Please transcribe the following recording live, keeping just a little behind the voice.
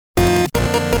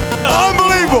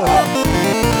Unbelievable.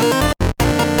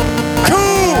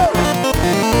 Cool.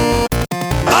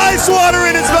 Ice water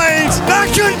in his veins.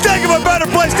 I couldn't think of a better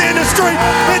place to end the street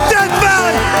in Death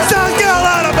Valley, South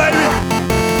Carolina, baby.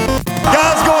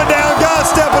 Guys going down, guys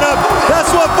stepping up.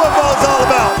 That's what football is all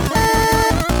about.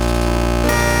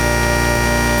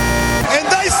 And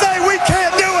they say we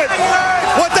can't do it.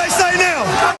 What they say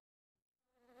now?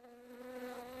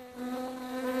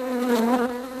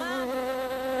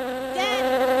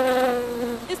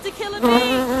 It's the Killer Bee.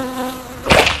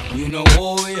 You know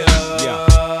who we are.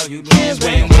 Yeah. You bring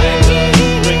swing back,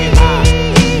 bring it high.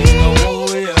 You know who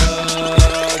we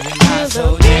are. You're not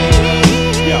so deep.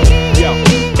 Yo.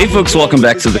 Hey folks, welcome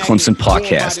back to the Clemson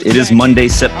Podcast. It is Monday,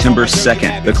 September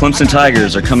 2nd. The Clemson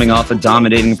Tigers are coming off a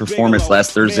dominating performance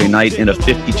last Thursday night in a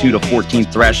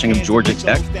 52-14 thrashing of Georgia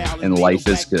Tech, and life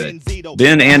is good.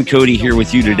 Ben and Cody here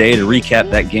with you today to recap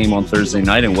that game on Thursday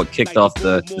night and what kicked off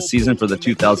the season for the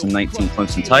 2019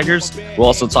 Clemson Tigers. We'll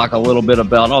also talk a little bit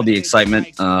about all the excitement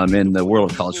in the world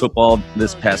of college football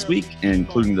this past week,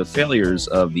 including the failures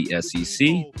of the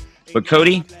SEC. But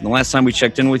Cody, the last time we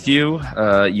checked in with you,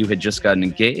 you had just gotten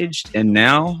engaged, and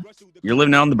now you're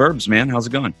living out in the burbs, man. How's it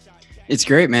going? It's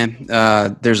great, man.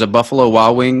 There's a Buffalo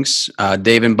Wild Wings,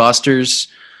 Dave and Buster's,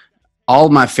 all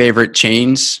of my favorite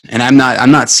chains. And I'm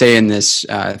not saying this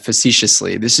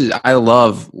facetiously. I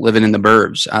love living in the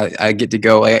burbs. I get to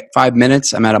go 5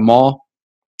 minutes. I'm at a mall.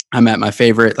 I'm at my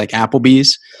favorite like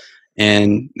Applebee's,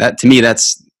 and that to me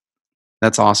that's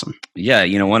awesome. Yeah,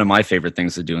 you know, one of my favorite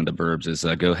things to do in the burbs is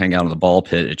go hang out in the ball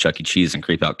pit at Chuck E. Cheese and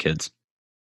creep out kids.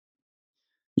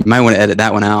 You might want to edit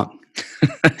that one out.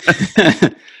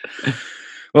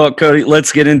 Well, Cody,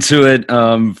 let's get into it.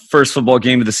 First football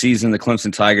game of the season, the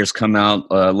Clemson Tigers come out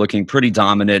looking pretty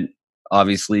dominant.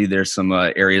 Obviously, there's some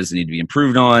areas that need to be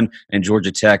improved on, and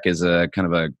Georgia Tech is a kind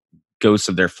of a ghost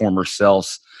of their former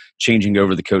selves, changing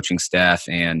over the coaching staff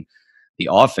and the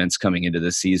offense coming into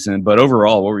this season. But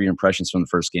overall, what were your impressions from the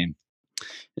first game?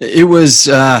 It was,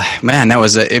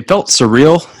 it felt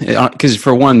surreal because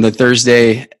for one, the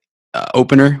Thursday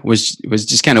opener was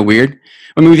just kind of weird.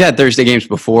 I mean, we've had Thursday games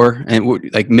before,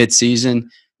 and like mid-season,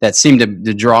 that seemed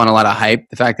to draw in a lot of hype.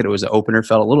 The fact that it was an opener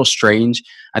felt a little strange.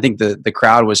 I think the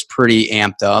crowd was pretty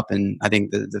amped up, and I think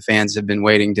the fans have been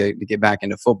waiting to get back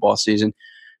into football season.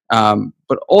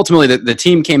 But ultimately, the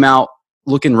team came out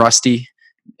looking rusty.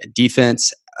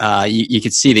 Defense, you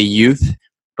could see the youth,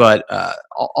 but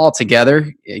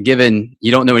altogether, given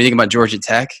you don't know anything about Georgia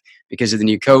Tech because of the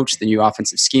new coach, the new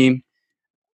offensive scheme,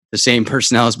 the same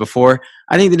personnel as before,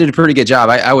 I think they did a pretty good job.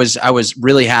 I was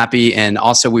really happy, and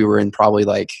also we were in probably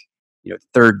like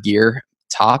third gear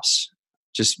tops,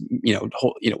 just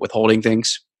withholding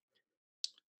things.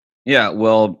 Yeah,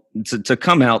 well, to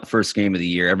come out first game of the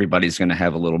year, everybody's going to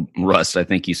have a little rust. I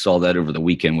think you saw that over the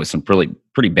weekend with some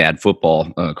pretty bad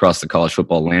football across the college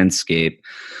football landscape.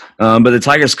 But the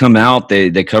Tigers come out,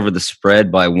 they cover the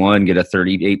spread by one, get a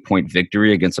 38-point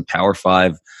victory against a Power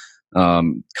 5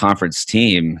 conference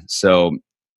team. So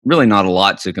really not a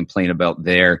lot to complain about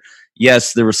there.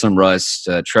 Yes, there was some rust.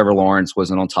 Trevor Lawrence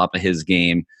wasn't on top of his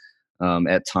game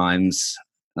at times.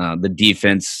 The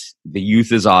defense, the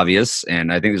youth is obvious,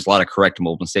 and I think there's a lot of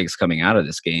correctable mistakes coming out of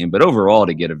this game. But overall,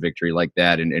 to get a victory like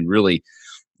that and really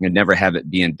never have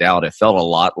it be in doubt, it felt a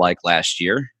lot like last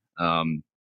year.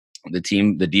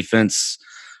 The defense,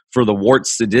 for the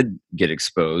warts that did get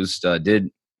exposed,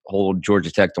 did hold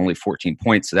Georgia Tech to only 14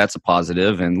 points, so that's a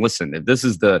positive. And listen, if this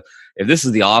is the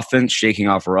offense shaking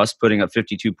off rust, putting up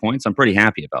 52 points, I'm pretty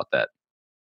happy about that.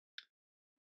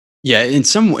 Yeah, in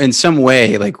some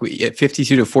way, like at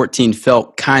 52-14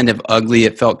 felt kind of ugly.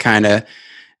 It felt kind of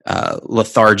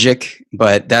lethargic,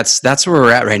 but that's where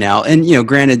we're at right now. And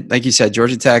granted, like you said,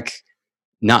 Georgia Tech,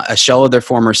 not a shell of their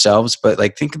former selves, but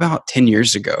like think about 10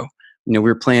 years ago. We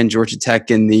were playing Georgia Tech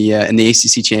in the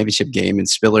ACC championship game, and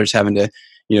Spiller's having to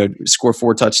score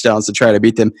 4 touchdowns to try to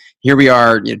beat them. Here we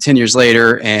are, 10 years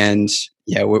later, and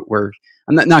we're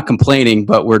I'm not complaining,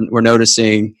 but we're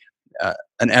noticing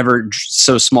an ever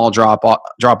so small drop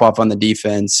off on the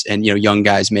defense, and young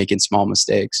guys making small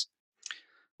mistakes.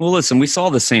 Well, listen, we saw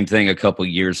the same thing a couple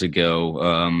years ago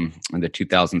in the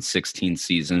 2016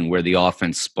 season, where the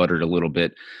offense sputtered a little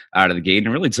bit out of the gate, and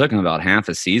it really took them about half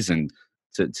a season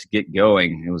to get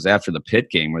going. It was after the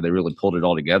Pitt game where they really pulled it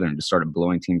all together and just started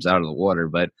blowing teams out of the water.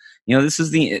 But this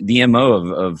is the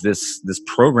MO of this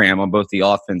program on both the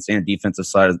offense and defensive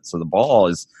side of the ball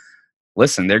is.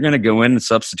 Listen, they're going to go in and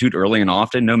substitute early and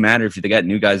often, no matter if they got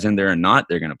new guys in there or not.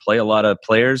 They're going to play a lot of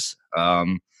players.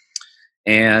 And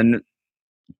can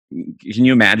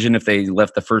you imagine if they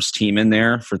left the first team in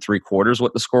there for 3 quarters,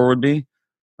 what the score would be?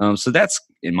 So that's,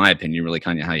 in my opinion, really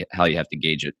kind of how you have to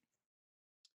gauge it.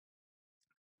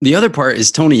 The other part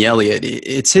is Tony Elliott.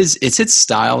 It's his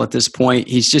style at this point.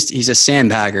 He's a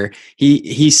sandbagger.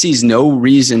 He sees no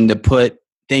reason to put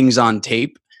things on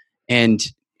tape, and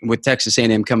with Texas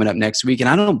A&M coming up next week, and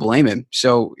I don't blame him.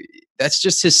 So that's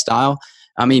just his style.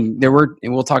 I mean,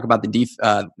 and we'll talk about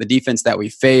the defense that we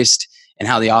faced and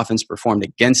how the offense performed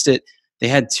against it. They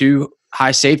had 2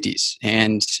 high safeties,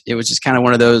 and it was just kind of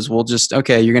one of those, you're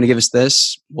going to give us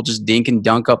this. We'll just dink and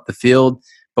dunk up the field,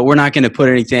 but we're not going to put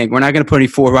anything. We're not going to put any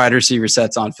 4 wide receiver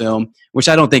sets on film, which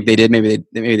I don't think they did. Maybe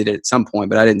they did at some point,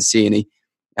 but I didn't see any.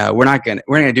 We're not going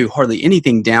to do hardly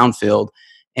anything downfield.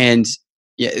 And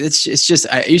yeah, it's just,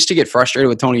 I used to get frustrated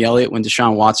with Tony Elliott when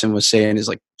Deshaun Watson was saying his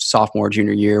like sophomore,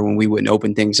 junior year when we wouldn't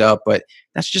open things up, but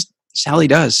that's how he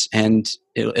does. And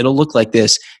it'll look like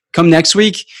this come next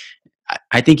week.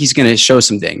 I think he's going to show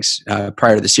some things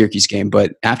prior to the Syracuse game,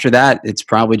 but after that, it's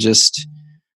probably just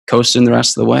coasting the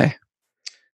rest of the way.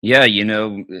 Yeah,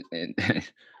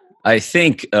 I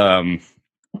think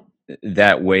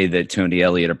that way that Tony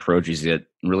Elliott approaches it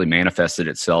really manifested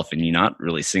itself, and you're not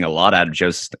really seeing a lot out of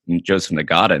Joseph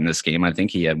Nagata in this game. I think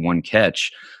he had 1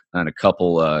 catch and a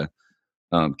couple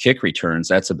kick returns.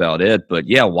 That's about it. But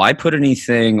yeah, why put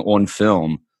anything on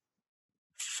film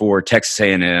for Texas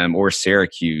A&M or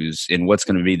Syracuse in what's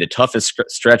going to be the toughest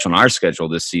stretch on our schedule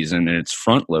this season, and it's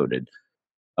front-loaded?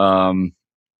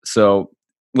 So,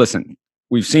 listen,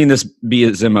 we've seen this be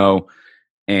his MO,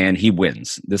 and he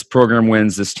wins. This program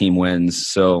wins. This team wins.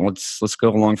 So let's go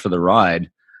along for the ride.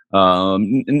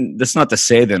 And that's not to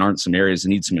say there aren't some areas that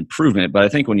need some improvement, but I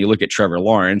think when you look at Trevor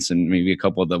Lawrence and maybe a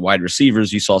couple of the wide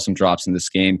receivers, you saw some drops in this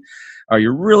game. Are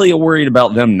you really worried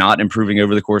about them not improving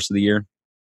over the course of the year?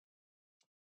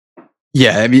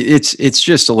 Yeah, I mean, it's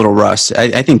just a little rust.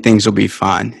 I think things will be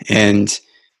fine, and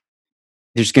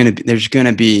there's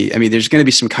gonna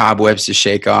be some cobwebs to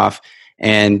shake off.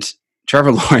 And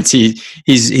Trevor Lawrence,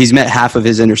 he's met half of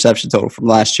his interception total from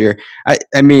last year. I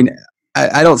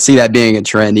don't see that being a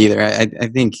trend either. I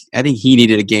think he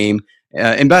needed a game.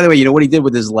 And by the way, what he did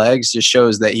with his legs just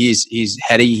shows that he's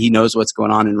heady. He knows what's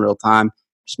going on in real time.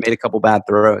 Just made a couple bad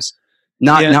throws.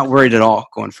 Not worried at all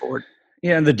going forward.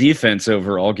 Yeah, and the defense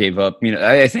overall gave up.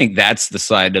 I think that's the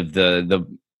side of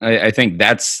I think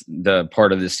that's the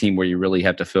part of this team where you really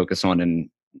have to focus on and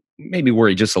maybe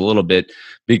worry just a little bit,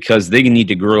 because they need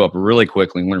to grow up really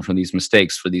quickly and learn from these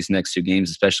mistakes for these next 2 games,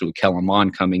 especially with Kellen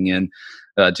Mond coming in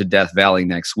to Death Valley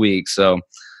next week. So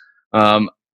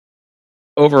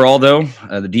overall, though,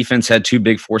 the defense had 2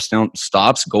 big force down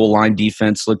stops. Goal line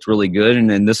defense looked really good,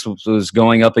 and this was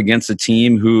going up against a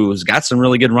team who's got some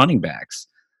really good running backs.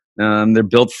 They're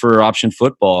built for option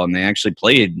football, and they actually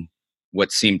played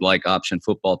what seemed like option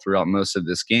football throughout most of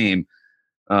this game.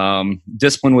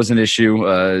 Discipline was an issue.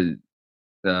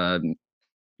 Playing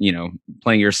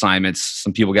your assignments.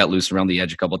 Some people got loose around the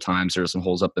edge a couple of times. There were some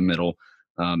holes up the middle,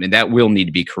 and that will need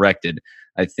to be corrected.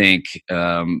 I think.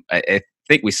 I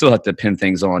think we still have to pin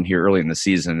things on here early in the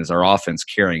season. Is our offense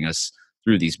carrying us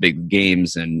through these big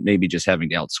games, and maybe just having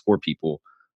to outscore people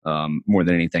more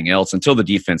than anything else until the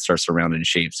defense starts to round in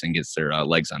shapes and gets their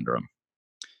legs under them.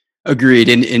 Agreed.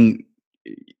 And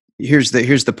here's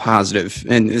the positive,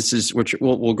 and this is which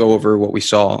we'll go over what we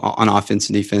saw on offense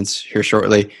and defense here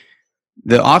shortly.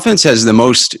 The offense has the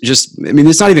most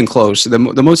it's not even close. The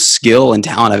most skill and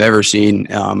talent I've ever seen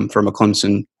from a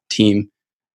Clemson team.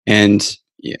 And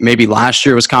maybe last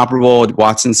year was comparable.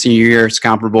 Watson's senior year is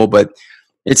comparable, but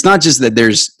it's not just that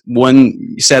there's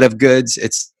one set of goods.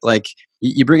 It's like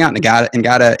you bring out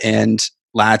Ngata and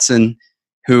Latson,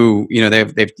 who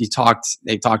they've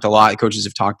talked a lot. Coaches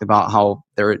have talked about how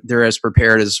they're as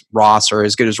prepared as Ross, or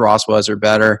as good as Ross was, or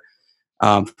better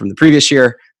from the previous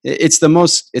year. It's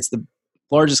the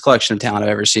largest collection of talent I've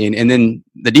ever seen. And then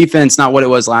the defense, not what it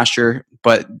was last year,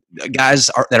 but guys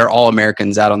that are all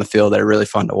Americans out on the field that are really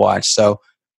fun to watch. So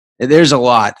there's a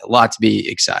lot to be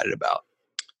excited about.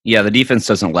 Yeah, the defense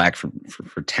doesn't lack for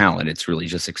talent. It's really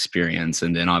just experience.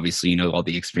 And then obviously, all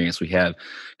the experience we have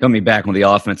coming back on the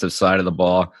offensive side of the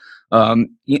ball. I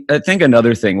think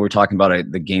another thing, we're talking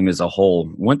about the game as a whole.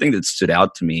 One thing that stood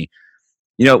out to me,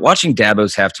 watching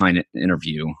Dabo's halftime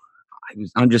interview,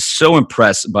 I'm just so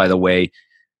impressed by the way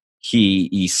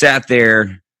he sat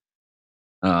there.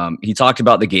 He talked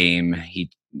about the game.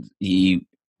 He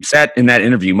sat in that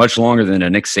interview much longer than a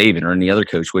Nick Saban or any other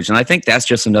coach would. And I think that's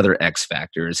just another X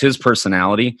factor, is his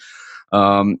personality.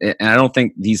 And I don't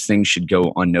think these things should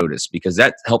go unnoticed, because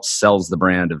that helps sells the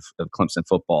brand of Clemson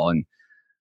football. And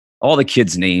all the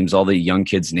kids' names, all the young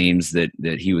kids' names that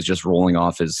he was just rolling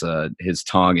off his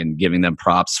tongue and giving them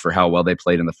props for how well they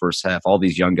played in the first half. All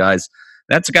these young guys,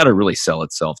 that's got to really sell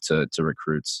itself to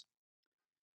recruits.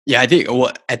 Yeah, I think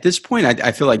at this point,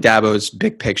 I feel like Dabo's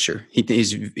big picture.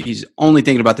 He's only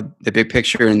thinking about the big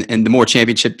picture, and the more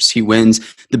championships he wins,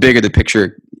 the bigger the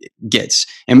picture gets.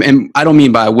 And I don't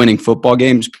mean by winning football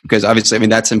games, because obviously, I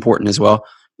mean, that's important as well.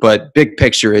 But big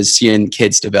picture is seeing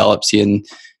kids develop, seeing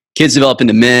kids develop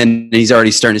into men. And he's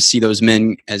already starting to see those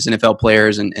men as NFL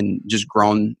players and just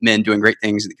grown men doing great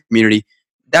things in the community.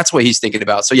 That's what he's thinking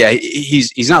about. So yeah,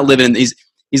 he's not living in these.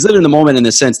 He's living in the moment in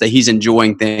the sense that he's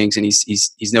enjoying things, and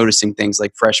he's noticing things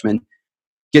like freshmen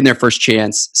getting their first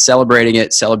chance, celebrating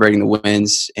the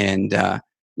wins, and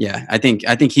yeah, I think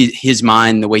his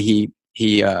mind, the way he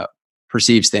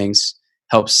perceives things,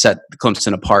 helps set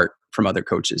Clemson apart from other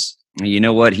coaches. You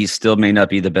know what? He still may not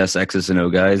be the best X's and O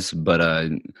guys, but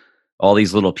all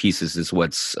these little pieces is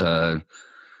what's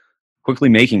quickly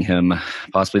making him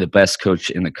possibly the best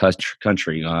coach in the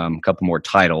country. A couple more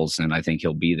titles, and I think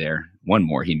he'll be there. One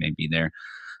more, he may be there.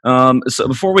 So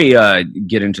before we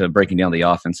get into breaking down the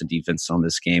offense and defense on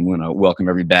this game, we want to welcome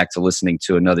everybody back to listening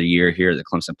to another year here at the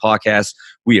Clemson Podcast.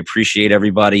 We appreciate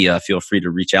everybody. Feel free to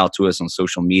reach out to us on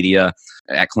social media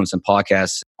at Clemson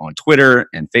Podcast on Twitter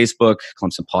and Facebook,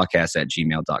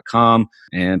 clemsonpodcast@gmail.com.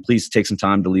 And please take some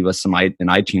time to leave us an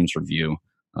iTunes review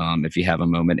if you have a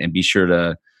moment, and be sure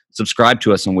to subscribe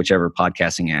to us on whichever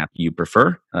podcasting app you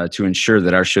prefer to ensure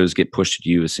that our shows get pushed to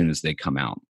you as soon as they come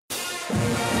out.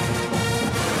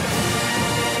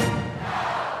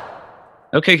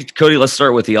 Okay, Cody, let's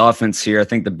start with the offense here. I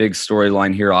think the big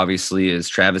storyline here, obviously, is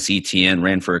Travis Etienne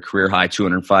ran for a career-high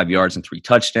 205 yards and 3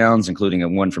 touchdowns, including a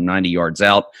one from 90 yards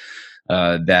out.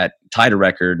 That tied a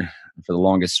record for the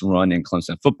longest run in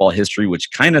Clemson football history,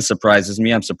 which kind of surprises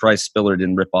me. I'm surprised Spiller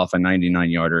didn't rip off a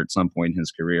 99-yarder at some point in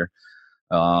his career.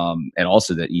 And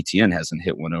also that Etienne hasn't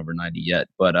hit one over 90 yet.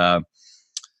 But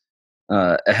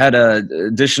had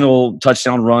additional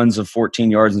touchdown runs of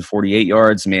 14 yards and 48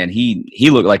 yards. Man, he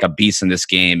looked like a beast in this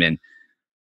game, and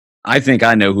I think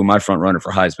I know who my front runner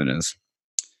for Heisman is.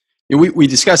 We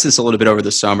discussed this a little bit over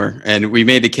the summer, and we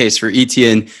made the case for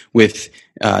Etienne with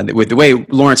the way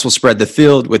Lawrence will spread the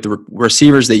field, with the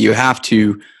receivers that you have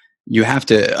to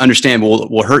understand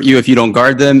will hurt you if you don't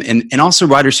guard them, and also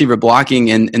wide receiver blocking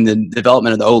and the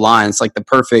development of the O-line. It's like the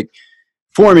perfect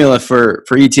formula for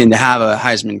Etienne to have a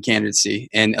Heisman candidacy,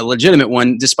 and a legitimate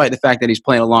one, despite the fact that he's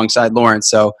playing alongside Lawrence.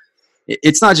 So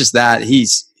it's not just that.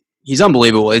 He's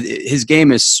unbelievable. His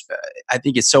game is, I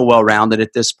think it's so well-rounded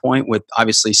at this point, with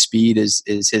obviously speed is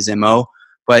his MO,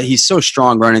 but he's so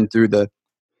strong running through the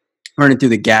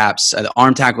gaps. The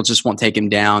arm tackle just won't take him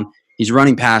down. He's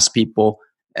running past people.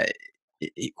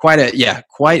 Quite a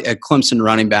Clemson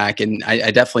running back, and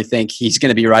I definitely think he's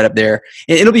going to be right up there.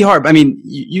 It'll be hard. I mean,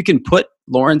 you can put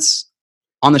Lawrence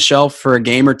on the shelf for a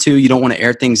game or two. You don't want to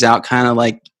air things out, kind of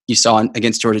like you saw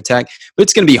against Georgia Tech, but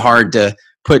it's going to be hard to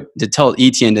tell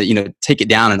Etienne to take it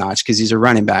down a notch because he's a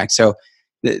running back. So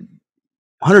the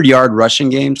 100-yard rushing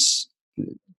games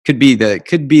could be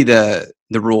the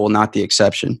rule, not the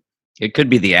exception. It could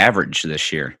be the average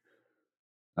this year.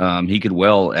 He could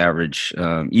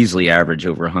easily average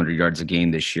over 100 yards a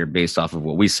game this year based off of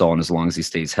what we saw, and as long as he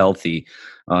stays healthy.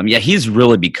 He's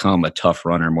really become a tough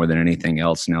runner more than anything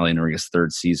else now entering his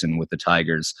third season with the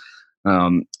Tigers.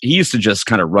 He used to just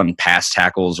kind of run past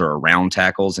tackles or around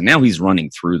tackles, and now he's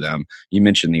running through them. You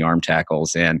mentioned the arm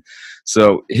tackles, and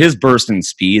so his burst in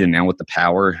speed and now with the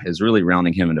power is really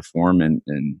rounding him into form and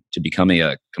to becoming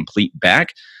a complete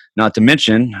back, not to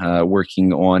mention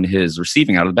working on his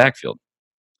receiving out of the backfield.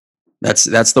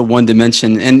 That's the one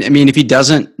dimension. And I mean, if he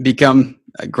doesn't become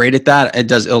great at that,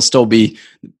 it'll still be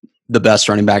the best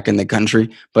running back in the country.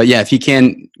 But yeah, if he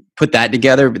can put that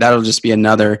together, that'll just be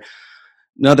another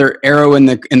arrow in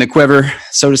the quiver,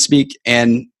 so to speak.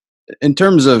 And in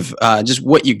terms of just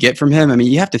what you get from him, I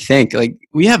mean, you have to think, like,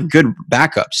 we have good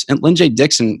backups, and Lynn J.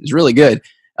 Dixon is really good.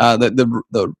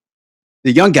 The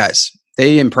young guys,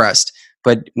 they impressed.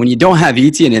 But when you don't have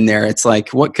Etienne in there, it's like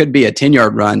what could be a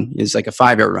 10-yard run is like a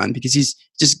 5-yard run, because he's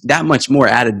just that much more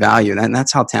added value, and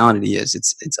that's how talented he is.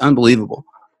 It's unbelievable.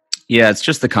 Yeah, it's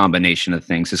just the combination of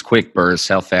things. His quick burst,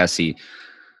 how fast he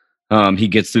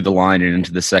gets through the line and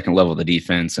into the second level of the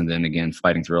defense, and then again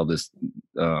fighting through all this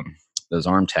those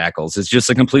arm tackles. It's just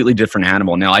a completely different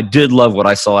animal. Now, I did love what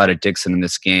I saw out of Dixon in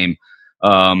this game.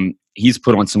 He's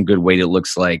put on some good weight, it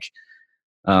looks like.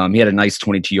 He had a nice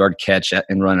 22-yard catch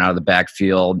and run out of the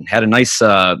backfield. Had a nice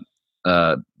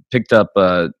picked up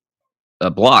a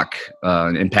block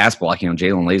in pass blocking on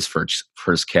Jalen Lay's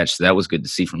first catch. So that was good to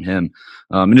see from him.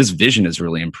 And his vision has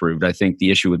really improved. I think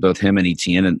the issue with both him and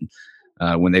Etienne,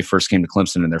 and when they first came to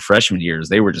Clemson in their freshman years,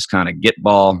 they were just kind of get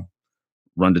ball,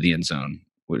 run to the end zone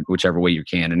whichever way you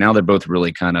can. And now they're both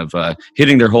really kind of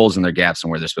hitting their holes and their gaps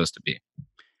and where they're supposed to be.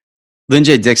 Lynn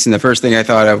J. Dixon, the first thing I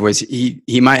thought of was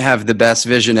he might have the best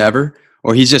vision ever,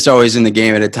 or he's just always in the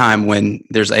game at a time when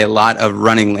there's a lot of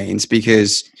running lanes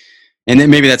and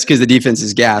then maybe that's because the defense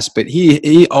is gassed, but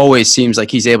he always seems like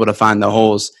he's able to find the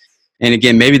holes. And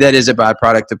again, maybe that is a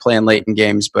byproduct of playing late in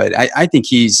games, but I think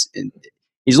he's a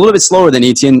little bit slower than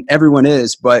Etienne. Everyone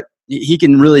is, but he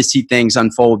can really see things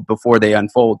unfold before they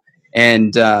unfold.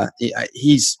 And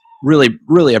he's really,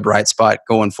 really a bright spot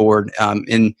going forward.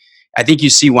 And I think you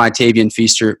see why Tavian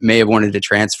Feaster may have wanted to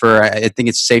transfer. I think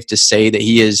it's safe to say that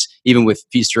he is, even with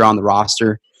Feaster on the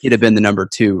roster, he'd have been the number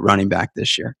 2 running back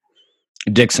this year.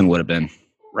 Dixon would have been.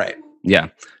 Right. Yeah.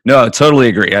 No, I totally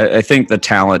agree. I think the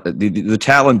talent, the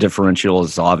talent differential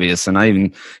is obvious.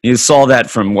 And you saw that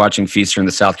from watching Feaster in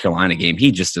the South Carolina game.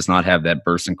 He just does not have that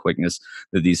burst and quickness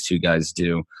that these two guys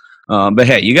do. But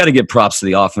hey, you got to give props to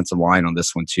the offensive line on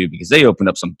this one too, because they opened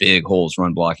up some big holes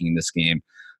run blocking in this game.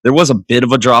 There was a bit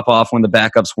of a drop off when the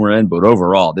backups were in, but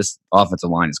overall, this offensive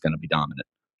line is going to be dominant.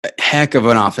 Heck of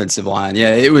an offensive line.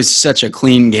 Yeah, it was such a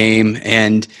clean game.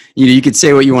 And you could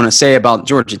say what you want to say about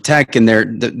Georgia Tech and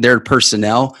their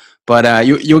personnel, but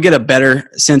you'll get a better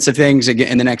sense of things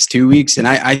again in the next 2 weeks. And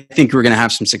I think we're going to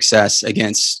have some success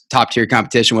against top-tier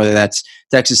competition, whether that's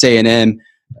Texas A&M,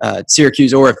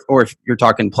 Syracuse, or if you're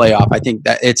talking playoff. I think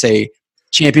that it's a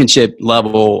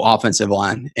championship-level offensive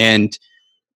line. And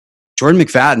Jordan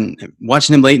McFadden,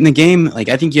 watching him late in the game, I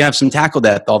think you have some tackle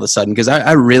depth all of a sudden, because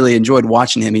I really enjoyed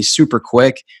watching him. He's super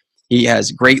quick. He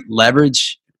has great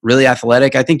leverage, really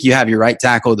athletic. I think you have your right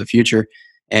tackle of the future,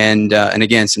 and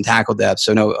again, some tackle depth.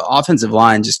 So, no, offensive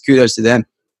line, just kudos to them.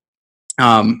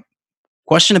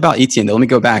 Question about Etienne, though. Let me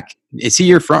go back. Is he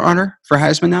your front runner for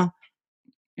Heisman now?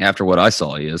 After what I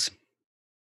saw, he is.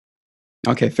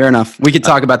 Okay, fair enough. We could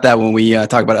talk about that when we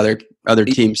talk about other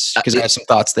teams, because I have some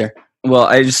thoughts there. Well,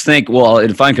 I just think,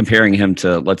 if I'm comparing him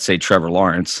to, let's say, Trevor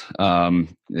Lawrence,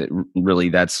 really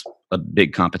that's a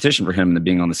big competition for him than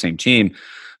being on the same team.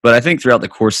 But I think throughout the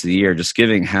course of the year, just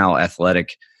giving how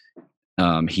athletic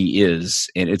he is,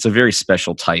 and it's a very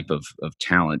special type of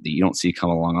talent that you don't see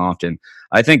come along often,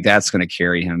 I think that's going to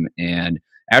carry him. And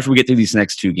after we get through these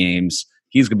next 2 games,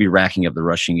 he's going to be racking up the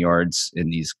rushing yards in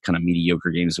these kind of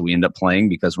mediocre games that we end up playing,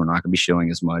 because we're not going to be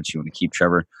showing as much. You want to keep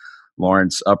Trevor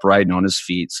Lawrence upright and on his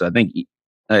feet. So I think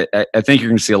you're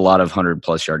going to see a lot of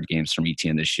 100+ yard games from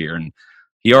Etienne this year. And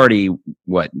he already,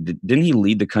 didn't he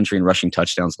lead the country in rushing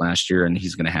touchdowns last year? And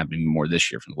he's going to have even more this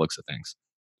year from the looks of things.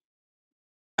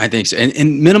 I think so.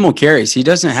 And minimal carries. He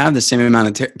doesn't have the same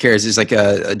amount of carries as like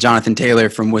a Jonathan Taylor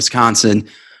from Wisconsin,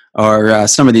 or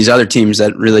some of these other teams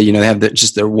that really, they have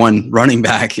just their one running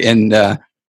back, and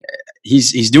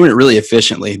he's doing it really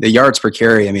efficiently. The yards per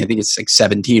carry, I think it's like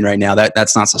 17 right now.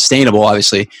 That's not sustainable,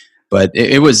 obviously, but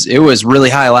it was really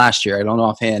high last year. I don't know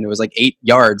offhand. It was like 8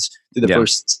 yards through the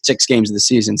first 6 games of the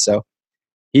season. So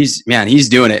he's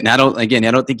doing it. And I don't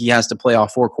think he has to play all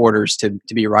 4 quarters to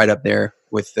be right up there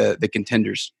with the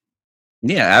contenders.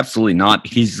 Yeah, absolutely not.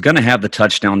 He's going to have the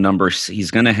touchdown numbers.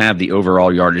 He's going to have the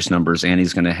overall yardage numbers, and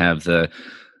he's going to have the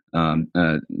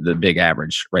big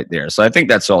average right there. So I think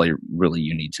that's all you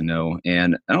need to know.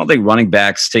 And I don't think running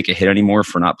backs take a hit anymore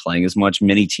for not playing as much.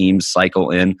 Many teams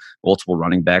cycle in multiple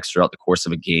running backs throughout the course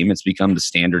of a game. It's become the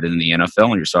standard in the NFL,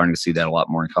 and you're starting to see that a lot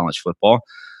more in college football.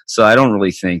 So I don't really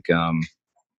think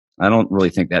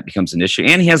that becomes an issue.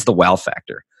 And he has the wow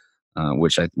factor,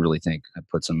 which I really think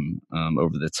puts him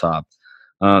over the top.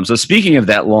 So speaking of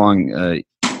that long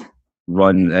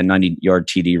run, that 90-yard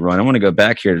TD run, I want to go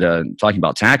back here to talking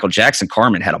about tackle. Jackson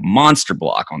Carman had a monster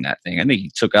block on that thing. I think he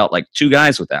took out like 2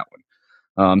 guys with that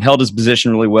one. Held his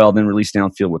position really well, then released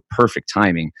downfield with perfect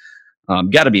timing.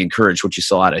 Got to be encouraged what you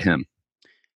saw out of him.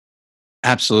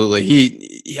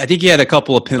 Absolutely. I think he had a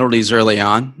couple of penalties early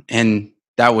on, and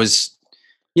that was,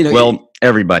 Well,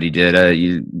 everybody did. I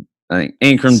think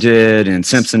Ankrum did, and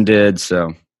Simpson did,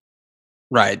 so...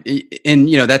 Right. And,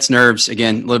 that's nerves.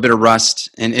 Again, a little bit of rust.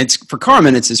 And it's for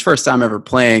Carman, it's his first time ever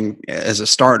playing as a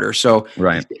starter. So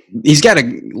right. He's got to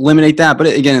eliminate that. But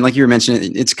again, like you were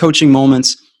mentioning, it's coaching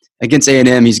moments. Against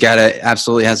A&M, he's got to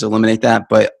absolutely has to eliminate that.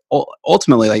 But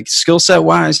ultimately, like skill set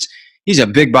wise, he's a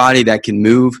big body that can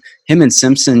move. Him and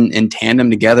Simpson in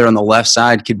tandem together on the left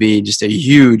side could be just a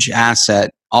huge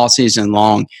asset all season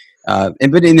long. And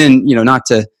then, not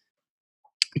to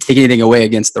take anything away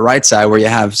against the right side where you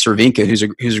have Cervinka,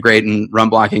 who's great in run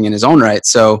blocking in his own right.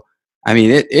 So, I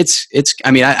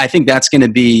think that's going to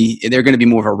be, they're going to be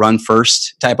more of a run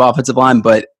first type offensive line,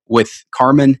 but with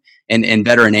Carman and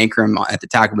veteran Ankrum at the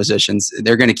tackle positions,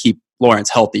 they're going to keep Lawrence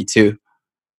healthy too.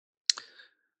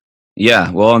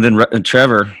 Yeah, well, and then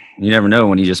Trevor, you never know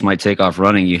when he just might take off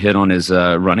running. You hit on his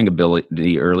running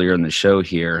ability earlier in the show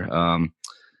here.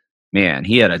 Man,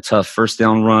 he had a tough first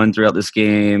down run throughout this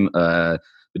game.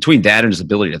 Between that and his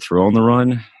ability to throw on the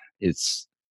run, it's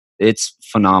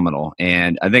phenomenal.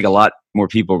 And I think a lot more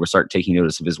people will start taking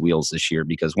notice of his wheels this year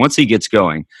because once he gets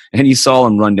going, and you saw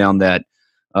him run down that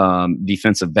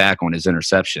defensive back on his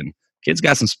interception, kid's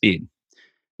got some speed.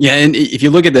 Yeah, and if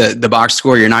you look at the box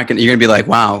score, you're gonna be like,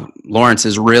 wow, Lawrence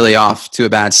is really off to a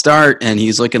bad start, and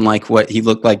he's looking like what he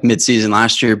looked like midseason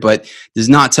last year, but does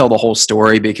not tell the whole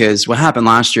story because what happened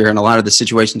last year in a lot of the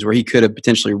situations where he could have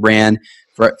potentially ran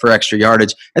for extra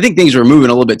yardage, I think things were moving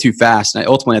a little bit too fast, and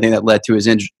ultimately I think that led to his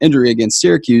injury against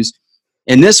Syracuse.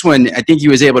 In this one, I think he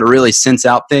was able to really sense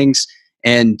out things,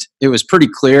 and it was pretty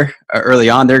clear early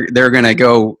on they're going to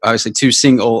go obviously two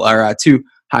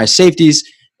high safeties.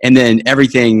 And then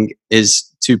everything is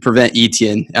to prevent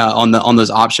Etienne on those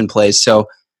option plays. So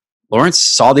Lawrence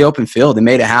saw the open field and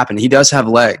made it happen. He does have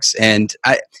legs, and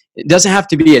it doesn't have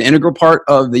to be an integral part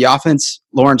of the offense.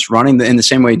 Lawrence running in the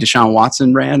same way Deshaun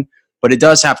Watson ran, but it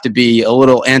does have to be a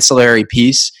little ancillary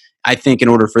piece. I think in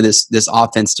order for this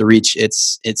offense to reach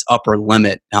its upper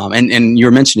limit, and you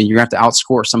were mentioning you're going to have to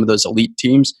outscore some of those elite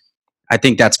teams. I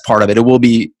think that's part of it. It will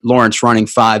be Lawrence running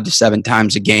 5 to 7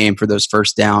 times a game for those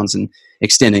first downs and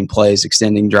extending plays,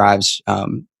 extending drives.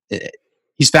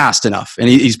 He's fast enough, and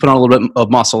he's put on a little bit of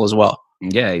muscle as well.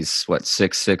 Yeah, he's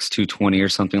 6'6", 220 or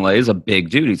something like that. He's a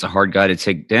big dude. He's a hard guy to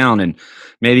take down, and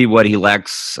maybe what he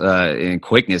lacks in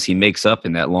quickness, he makes up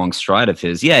in that long stride of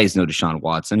his. Yeah, he's no Deshaun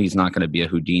Watson. He's not going to be a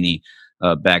Houdini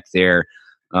back there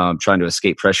trying to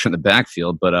escape pressure in the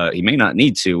backfield, but he may not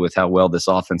need to with how well this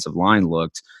offensive line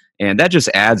looked. And that just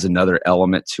adds another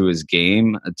element to his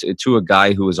game, to a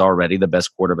guy who is already the best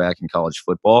quarterback in college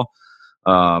football.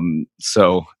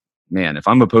 So, man, if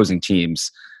I'm opposing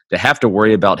teams, to have to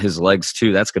worry about his legs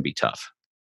too, that's going to be tough.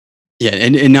 Yeah,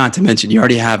 and not to mention, you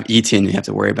already have Etienne you have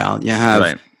to worry about. You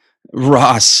have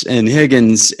Ross and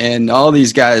Higgins and all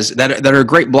these guys that are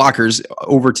great blockers.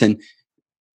 Overton,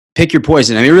 pick your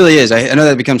poison. I mean, it really is. I know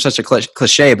that becomes such a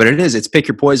cliche, but it is. It's pick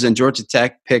your poison. Georgia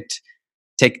Tech picked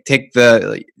take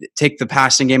the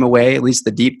passing game away, at least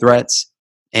the deep threats,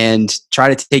 and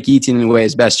try to take Etienne away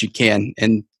as best you can.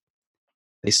 And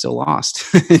they still lost.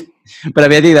 But I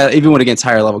mean, I think that even when against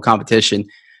higher level competition,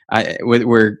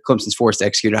 where Clemson's forced to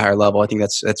execute at a higher level, I think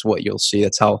that's what you'll see.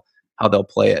 That's how they'll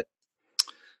play it.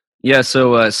 Yeah,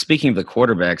 so speaking of the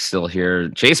quarterback still here,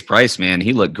 Chase Price, man,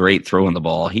 he looked great throwing the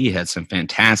ball. He had some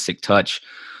fantastic touch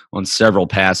on several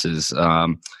passes. I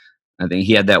think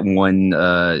he had that one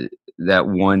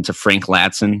to Frank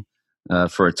Latson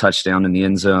for a touchdown in the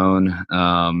end zone.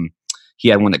 He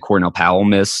had one that Cornell Powell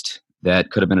missed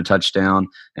that could have been a touchdown,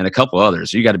 and a couple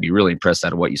others. You got to be really impressed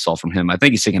out of what you saw from him. I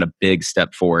think he's taking a big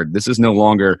step forward. This is no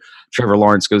longer Trevor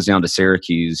Lawrence goes down to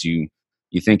Syracuse. You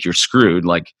think you're screwed.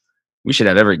 Like, we should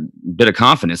have every bit of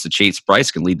confidence that Chase Price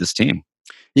can lead this team.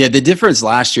 Yeah, the difference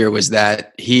last year was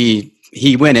that he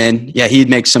went in. Yeah, he'd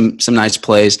make some nice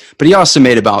plays, but he also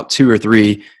made about 2 or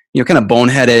 3, kind of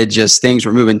boneheaded, just things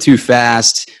were moving too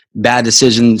fast, bad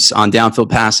decisions on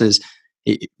downfield passes.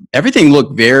 Everything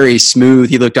looked very smooth.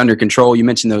 He looked under control. You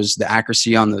mentioned the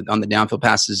accuracy on the downfield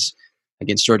passes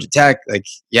against Georgia Tech. Like,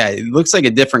 yeah, it looks like a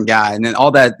different guy. And then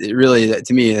all that, really,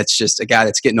 to me, that's just a guy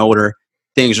that's getting older.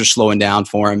 Things are slowing down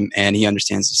for him, and he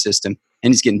understands the system,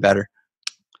 and he's getting better.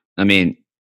 I mean,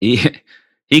 he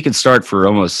could start for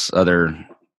almost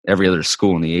every other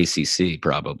school in the ACC.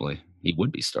 Probably he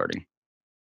would be starting,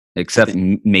 except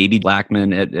maybe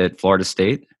Blackman at Florida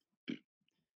State.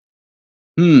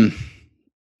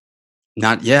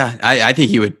 Not, yeah. I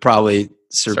think he would probably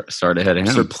start ahead of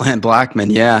him. Supplant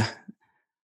Blackman, yeah.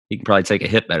 He can probably take a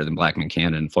hit better than Blackman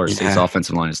can, and Florida State's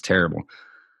offensive line is terrible.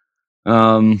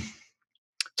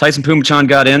 Tyson Pumachan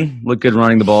got in, looked good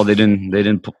running the ball. They didn't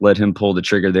let him pull the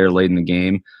trigger there late in the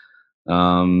game.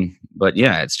 But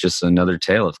yeah, it's just another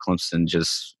tale of Clemson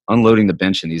just unloading the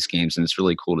bench in these games, and it's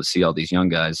really cool to see all these young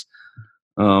guys.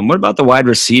 What about the wide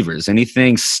receivers?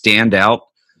 Anything stand out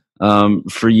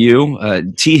for you?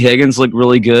 T. Higgins looked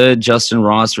really good. Justin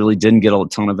Ross really didn't get a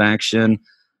ton of action.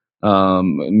 I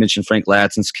mentioned Frank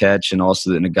Latson's catch, and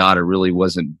also that Nagata really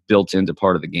wasn't built into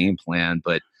part of the game plan.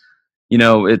 But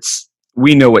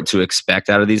we know what to expect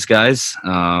out of these guys.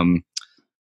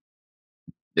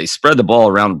 They spread the ball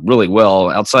around really well.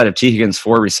 Outside of T. Higgins'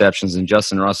 4 receptions and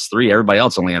Justin Ross 3, everybody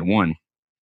else only had 1.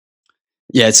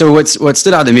 Yeah, so what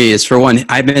stood out to me is, for one,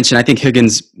 I think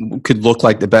Higgins could look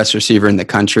like the best receiver in the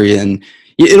country, and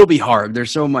it'll be hard.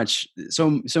 There's so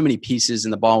many pieces,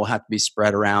 and the ball will have to be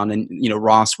spread around. And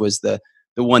Ross was the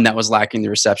the one that was lacking the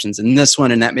receptions in this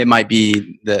one, and that it might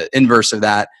be the inverse of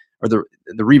that or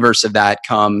the reverse of that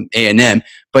come A&M.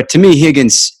 But to me,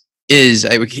 Higgins is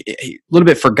a little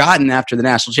bit forgotten after the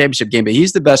national championship game, but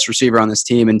he's the best receiver on this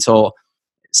team until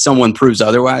someone proves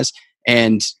otherwise.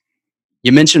 And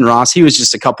you mentioned Ross. He was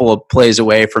just a couple of plays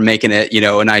away from making it,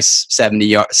 a nice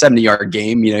 70-yard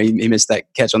game. He missed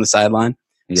that catch on the sideline.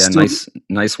 Yeah,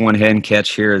 nice one-hand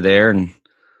catch here or there. And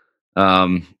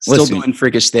still doing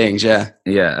freakish things, yeah.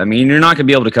 Yeah, I mean, you're not going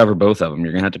to be able to cover both of them.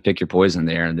 You're going to have to pick your poison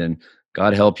there, and then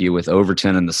God help you with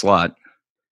Overton in the slot.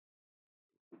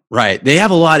 Right. They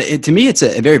have a lot. To me, it's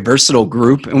a very versatile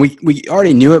group, and we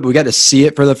already knew it, but we got to see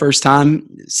it for the first time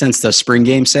since the spring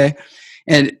game, say.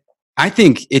 And I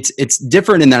think it's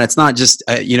different in that it's not just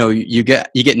you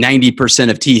get 90%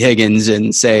 of T. Higgins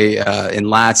and say in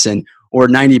Latson or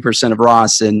 90% of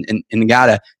Ross and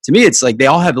Ngata. To me, it's like they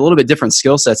all have a little bit different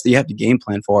skill sets that you have to game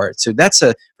plan for it. So that's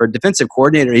for a defensive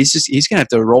coordinator, he's gonna have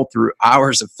to roll through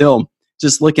hours of film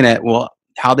just looking at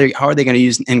how are they going to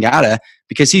use Ngata,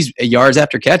 because he's a yards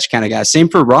after catch kind of guy. Same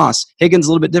for Ross. Higgins a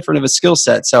little bit different of a skill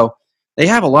set. So they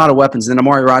have a lot of weapons. And then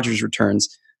Amari Rogers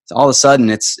returns. So all of a sudden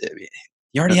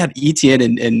you already have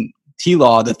Etienne and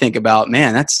T-Law to think about.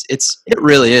 Man, it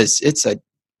really is. It's a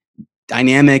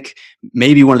dynamic,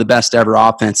 maybe one of the best ever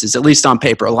offenses, at least on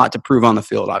paper. A lot to prove on the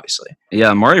field, obviously.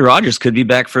 Yeah, Amari Rogers could be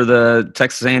back for the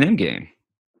Texas A&M game.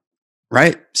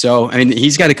 Right. So, I mean,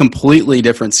 he's got a completely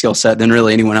different skill set than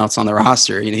really anyone else on the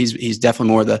roster. He's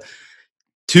definitely more the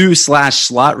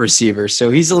 2/slot receiver. So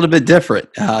he's a little bit different.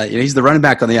 He's the running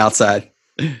back on the outside.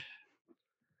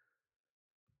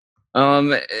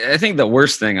 I think the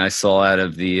worst thing I saw out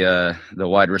of the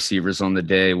wide receivers on the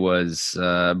day was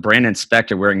Brandon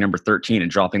Spector wearing number 13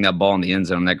 and dropping that ball in the end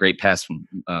zone. That great pass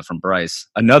from Bryce.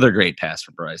 Another great pass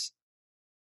from Bryce.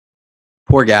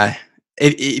 Poor guy.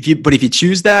 If you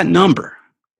choose that number,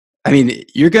 I mean,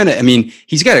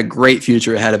 he's got a great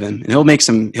future ahead of him,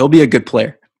 and he'll be a good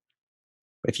player.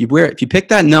 But if you pick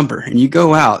that number and you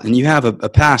go out and you have a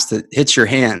pass that hits your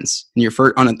hands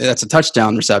and that's a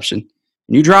touchdown reception,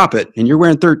 and you drop it and you're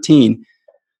wearing 13,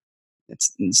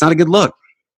 it's not a good look.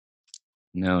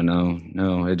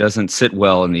 No, it doesn't sit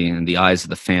well in the eyes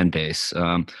of the fan base.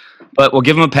 But we'll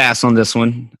give him a pass on this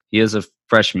one. He is a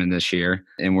freshman this year,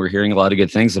 and we're hearing a lot of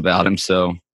good things about him.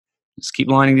 So just keep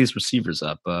lining these receivers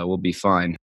up. We'll be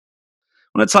fine.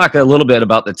 I want to talk a little bit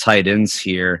about the tight ends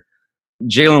here.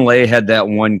 Jalen Lay had that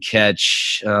one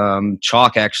catch.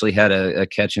 Chalk actually had a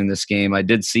catch in this game. I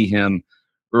did see him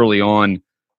early on.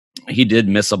 He did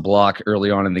miss a block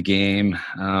early on in the game.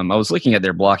 I was looking at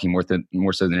their blocking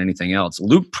more so than anything else.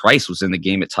 Luke Price was in the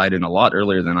game at tight end a lot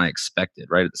earlier than I expected,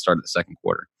 right at the start of the second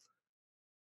quarter.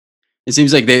 It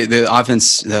seems like the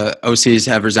offense, the OCs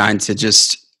have resigned to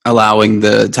just allowing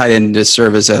the tight end to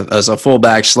serve as a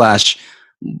fullback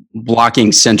 /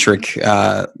 blocking centric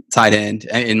tight end,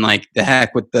 and like the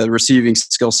heck with the receiving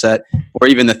skill set or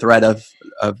even the threat of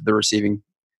the receiving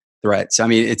threat. So I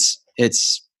mean, it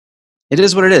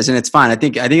is what it is, and it's fine. I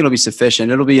think it'll be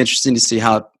sufficient. It'll be interesting to see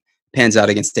how it pans out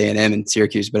against A&M and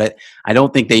Syracuse, but I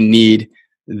don't think they need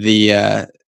the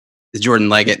Jordan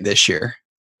Leggett this year.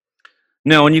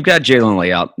 No, and you've got Jalen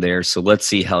Lay out there, so let's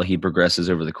see how he progresses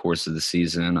over the course of the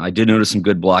season. I did notice some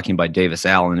good blocking by Davis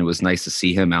Allen. It was nice to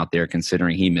see him out there,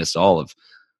 considering he missed all of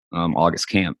August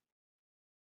camp.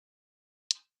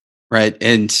 Right,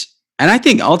 and I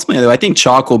think ultimately, though, I think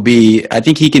Chalk I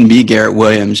think he can be Garrett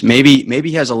Williams. Maybe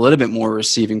he has a little bit more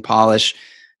receiving polish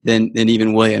than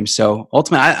even Williams. So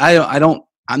ultimately,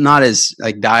 I'm not as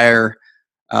like dire.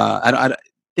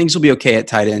 Things will be okay at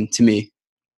tight end to me.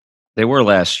 They were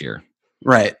last year.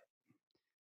 Right.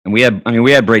 And we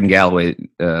had Braden Galloway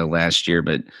last year,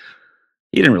 but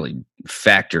he didn't really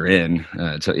factor in.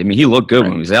 He looked good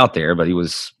when he was out there, but he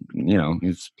was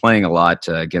playing a lot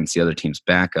against the other team's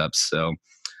backups. So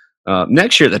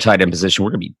next year at the tight end position,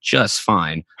 we're going to be just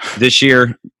fine. This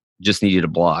year, just need you to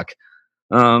block.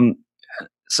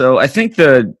 So I think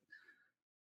the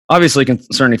obviously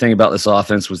concerning thing about this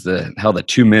offense was how the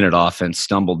 2-minute offense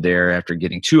stumbled there after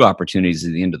getting 2 opportunities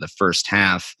at the end of the first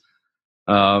half.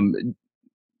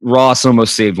 Ross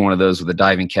almost saved one of those with a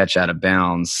diving catch out of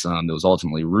bounds that was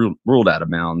ultimately ruled out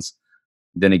of bounds.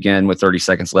 Then again, with 30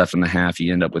 seconds left in the half,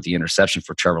 you end up with the interception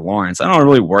for Trevor Lawrence. I don't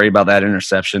really worry about that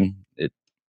interception.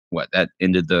 That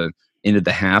ended the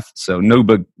half, so no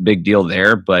big deal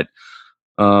there. But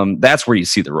that's where you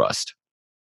see the rust.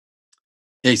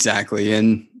 Exactly,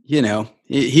 and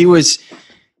he was.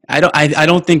 I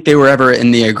don't think they were ever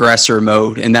in the aggressor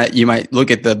mode, and that you might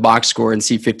look at the box score and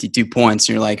see 52 points,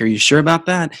 and you're like, "Are you sure about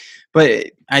that?" But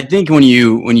I think when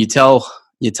you tell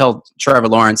you tell Trevor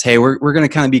Lawrence, hey, we're going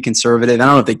to kind of be conservative. I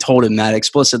don't know if they told him that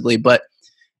explicitly, but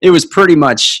it was pretty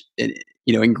much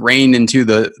ingrained into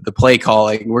the play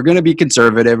calling. We're going to be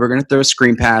conservative. We're going to throw a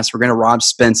screen pass. We're going to Rob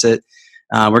Spence it.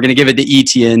 We're going to give it to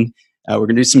Etienne. We're going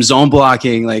to do some zone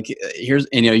blocking. Like you're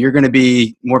going to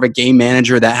be more of a game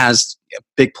manager that has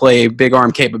big play, big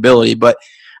arm capability. But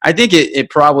I think it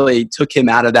probably took him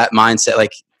out of that mindset.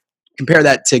 Like compare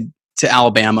that to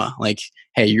Alabama. Like,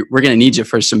 hey, we're going to need you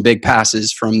for some big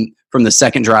passes from the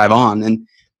second drive on. And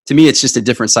to me, it's just a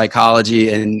different psychology.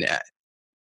 And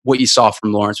what you saw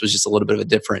from Lawrence was just a little bit of a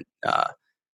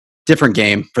different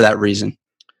game for that reason.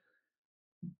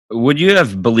 Would you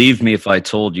have believed me if I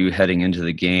told you heading into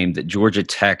the game that Georgia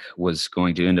Tech was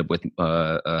going to end up with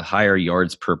a higher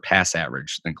yards per pass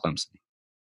average than Clemson?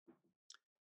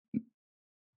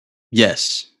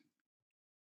 Yes.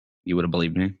 You would have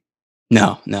believed me?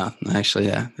 No, actually,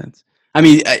 yeah.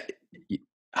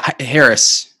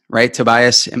 Harris, right?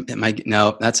 Tobias.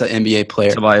 No, that's an NBA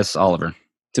player. Tobias Oliver.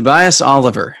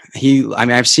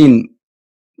 I've seen,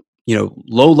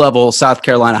 low-level South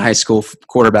Carolina high school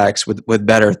quarterbacks with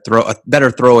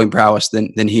better throwing prowess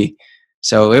than he.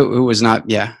 So it was not.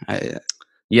 Yeah.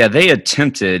 They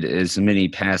attempted as many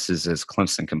passes as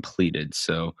Clemson completed.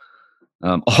 So,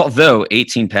 although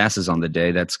 18 passes on the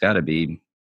day, that's got to be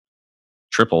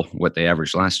triple what they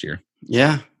averaged last year.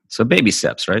 Yeah. So baby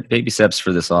steps, right? Baby steps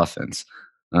for this offense,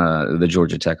 the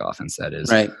Georgia Tech offense, that is.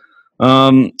 Right.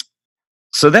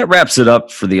 So that wraps it up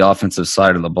for the offensive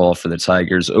side of the ball for the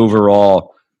Tigers.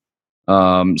 Overall,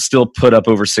 still put up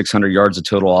over 600 yards of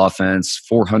total offense,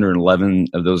 411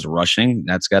 of those rushing.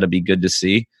 That's got to be good to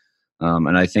see.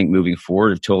 And I think moving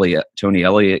forward, if Tony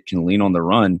Elliott can lean on the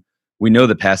run, we know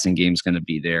the passing game is going to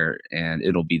be there, and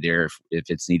it'll be there if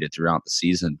it's needed throughout the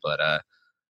season. But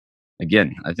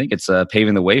again, I think it's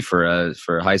paving the way for a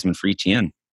Heisman for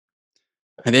Etienne.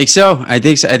 I think so. I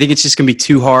think it's just going to be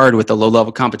too hard with the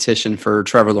low-level competition for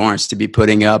Trevor Lawrence to be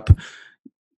putting up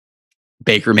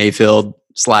Baker Mayfield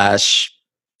 /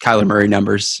 Kyler Murray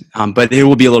numbers. But it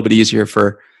will be a little bit easier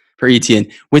for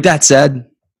Etienne. With that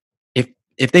said,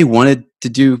 if they wanted to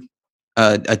do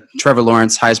a Trevor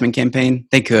Lawrence Heisman campaign,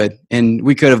 they could. And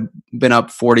we could have been up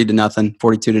 40-0,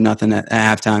 42-0 at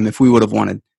halftime if we would have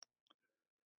wanted.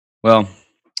 Well,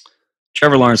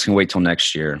 Trevor Lawrence can wait till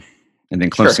next year. And then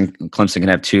Clemson can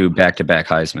have 2 back-to-back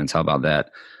Heismans. How about that?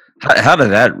 How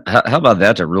about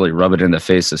that to really rub it in the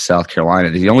face of South Carolina?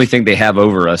 The only thing they have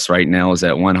over us right now is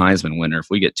that one Heisman winner. If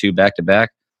we get 2 back-to-back,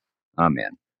 oh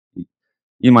man,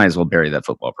 you might as well bury that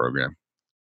football program.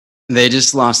 They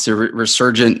just lost to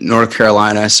resurgent North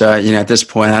Carolina, so at this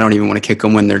point, I don't even want to kick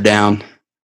them when they're down.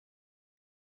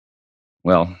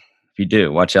 Well, if you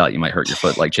do, watch out. You might hurt your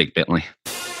foot like Jake Bentley.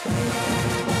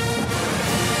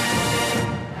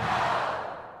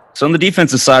 So on the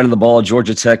defensive side of the ball,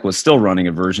 Georgia Tech was still running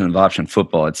a version of option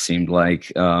football, it seemed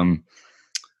like.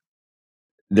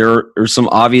 There are some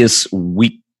obvious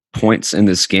weak points in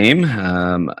this game.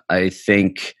 I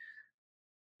think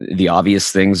the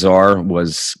obvious things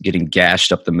was getting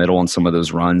gashed up the middle on some of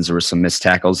those runs. There were some missed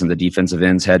tackles, and the defensive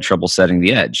ends had trouble setting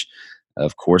the edge.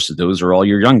 Of course, those are all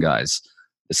your young guys.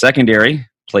 The secondary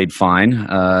played fine.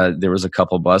 There was a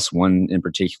couple busts, one in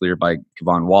particular by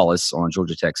Kevon Wallace on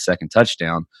Georgia Tech's second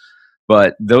touchdown.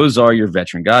 But those are your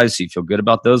veteran guys, so you feel good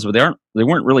about those. But they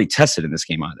weren't really tested in this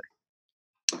game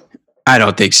either. I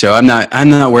don't think so. I'm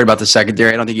not worried about the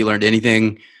secondary. I don't think you learned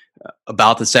anything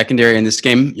about the secondary in this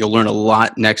game. You'll learn a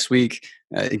lot next week,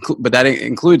 but that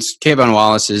includes Kevon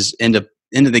Wallace's end of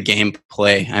the game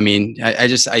play. I mean,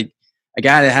 a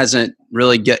guy that hasn't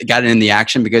really gotten in the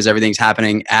action because everything's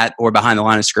happening at or behind the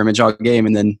line of scrimmage all game,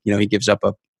 and then he gives up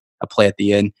a play at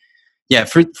the end. Yeah,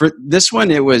 for this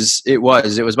one, it was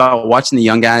about watching the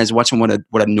young guys, watching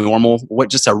what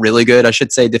just a really good, I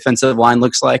should say, defensive line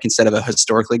looks like instead of a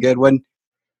historically good one.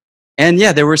 And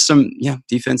yeah, there were some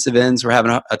defensive ends were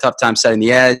having a tough time setting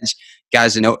the edge,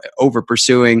 guys over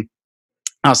pursuing.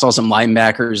 I saw some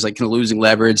linebackers like kind of losing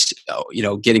leverage,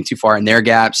 getting too far in their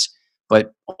gaps.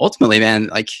 But ultimately, man,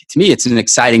 to me, it's an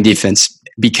exciting defense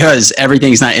because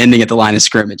everything's not ending at the line of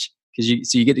scrimmage.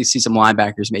 Because you get to see some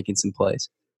linebackers making some plays.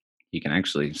 You can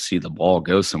actually see the ball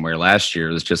go somewhere. Last year,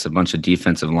 it was just a bunch of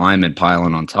defensive linemen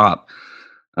piling on top.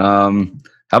 How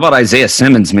about Isaiah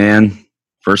Simmons, man?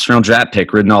 First-round draft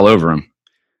pick written all over him.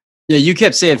 Yeah, you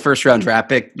kept saying first-round draft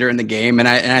pick during the game, and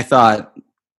I thought,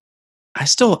 I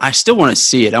still want to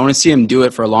see it. I want to see him do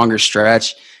it for a longer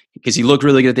stretch because he looked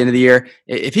really good at the end of the year.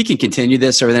 If he can continue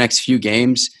this over the next few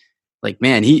games,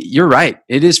 you're right.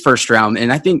 It is first round,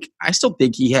 and I still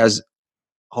think he has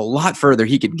a lot further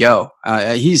he could go.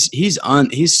 He's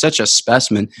such a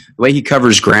specimen. The way he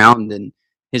covers ground and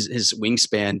his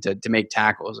wingspan to make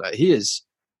tackles. He is,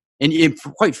 and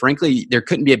quite frankly, there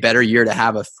couldn't be a better year to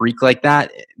have a freak like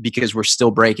that because we're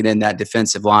still breaking in that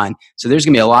defensive line. So there's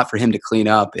going to be a lot for him to clean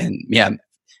up. And yeah,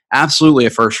 absolutely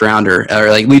a first rounder, or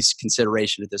at least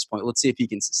consideration at this point. Let's see if he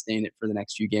can sustain it for the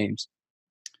next few games.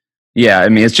 Yeah, I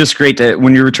mean, it's just great that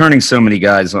when you're returning so many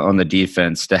guys on the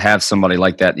defense, to have somebody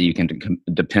like that you can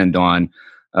depend on.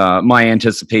 My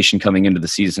anticipation coming into the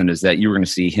season is that you were going to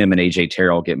see him and AJ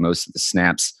Terrell get most of the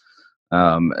snaps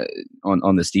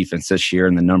on this defense this year,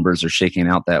 and the numbers are shaking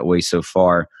out that way so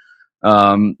far.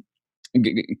 Coming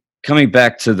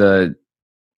back to the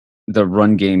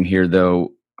run game here,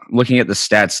 though, looking at the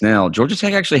stats now, Georgia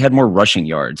Tech actually had more rushing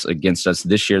yards against us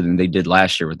this year than they did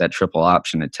last year with that triple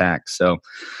option attack. So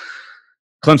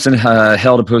Clemson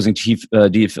held opposing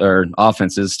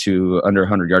offenses to under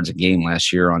 100 yards a game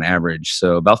last year on average.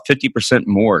 So about 50%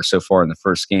 more so far in the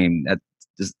first game. That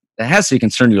has to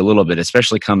concern you a little bit,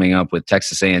 especially coming up with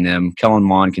Texas A&M. Kellen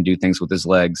Mond can do things with his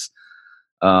legs.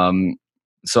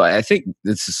 So I think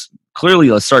this is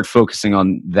clearly, let's start focusing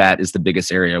on that is the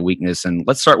biggest area of weakness. And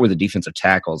let's start with the defensive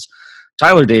tackles.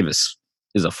 Tyler Davis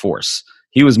is a force.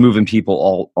 He was moving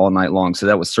people all night long. So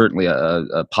that was certainly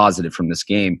a positive from this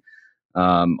game.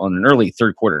 On an early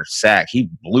third quarter sack, he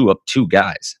blew up 2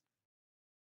 guys.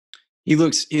 He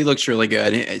looks really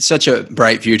good. It's such a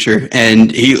bright future, and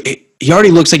he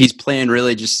already looks like he's playing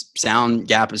really just sound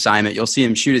gap assignment. You'll see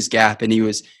him shoot his gap, and he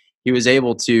was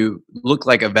able to look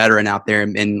like a veteran out there,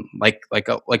 and like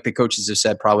the coaches have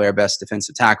said, probably our best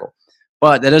defensive tackle.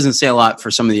 But that doesn't say a lot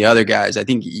for some of the other guys. I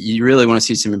think you really want to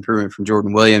see some improvement from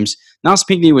Jordan Williams. Niles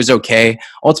Pinckney was okay.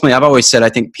 Ultimately, I've always said I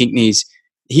think Pinckney's.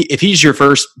 If he's your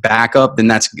first backup, then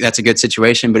that's a good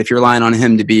situation. But if you're relying on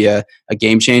him to be a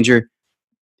game changer,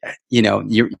 you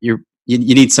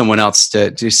need someone else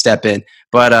to step in.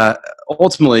 But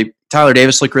ultimately, Tyler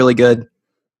Davis looked really good,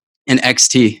 and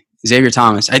XT Xavier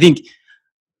Thomas. I think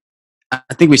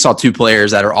we saw 2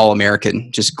 players that are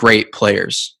All-American, just great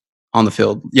players on the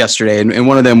field yesterday, and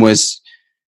one of them was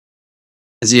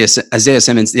Isaiah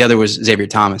Simmons. The other was Xavier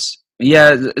Thomas.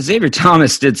 Yeah, Xavier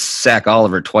Thomas did sack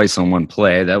Oliver twice on one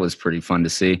play. That was pretty fun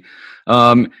to see.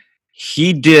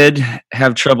 He did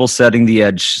have trouble setting the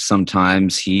edge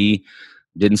sometimes. He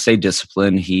didn't stay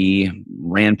disciplined. He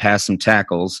ran past some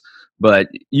tackles, but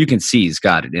you can see he's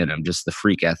got it in him, just the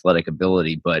freak athletic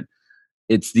ability. But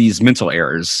it's these mental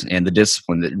errors and the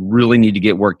discipline that really need to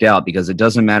get worked out, because it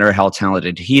doesn't matter how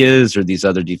talented he is or these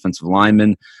other defensive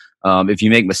linemen. If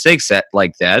you make mistakes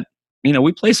like that,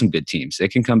 we play some good teams.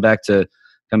 It can come back to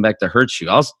hurt you.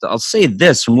 I'll say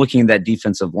this from looking at that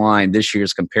defensive line this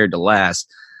year's compared to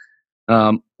last.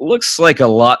 Looks like a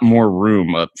lot more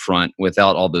room up front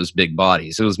without all those big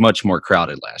bodies. It was much more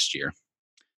crowded last year.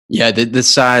 Yeah, the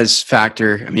size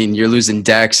factor. I mean, you're losing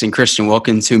Dex and Christian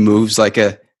Wilkins, who moves like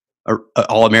a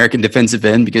All-American defensive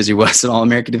end because he was an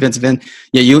All-American defensive end.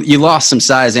 Yeah, you lost some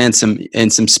size and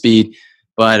some speed,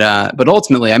 but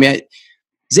ultimately, I mean,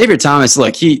 Xavier Thomas,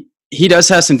 look, he does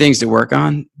have some things to work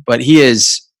on, but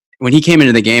when he came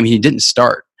into the game, he didn't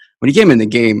start. When he came in the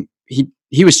game,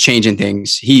 he was changing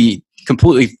things. He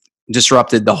completely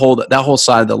disrupted that whole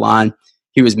side of the line.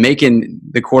 He was making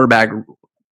the quarterback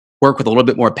work with a little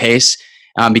bit more pace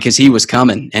because he was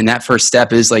coming. And that first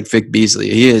step is like Vic Beasley.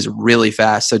 He is really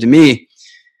fast. So to me,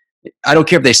 I don't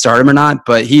care if they start him or not,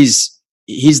 but he's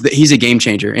a game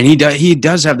changer, and he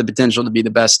does have the potential to be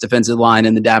the best defensive line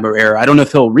in the Dabo era. I don't know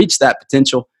if he'll reach that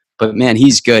potential, but man,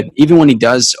 he's good. Even when he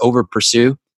does over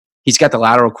pursue, he's got the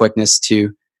lateral quickness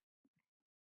to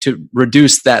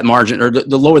reduce that margin or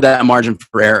to lower that margin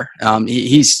for error.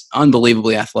 He's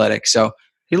unbelievably athletic. So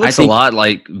he looks a lot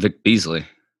like Vic Beasley.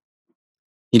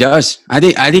 He does. I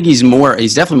think he's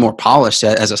definitely more polished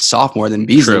as a sophomore than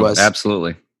Beasley was.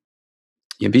 Absolutely.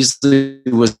 Yeah, Beasley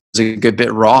was a good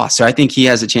bit raw, so I think he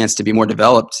has a chance to be more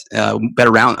developed,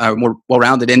 more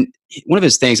well-rounded. And one of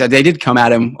his things, they did come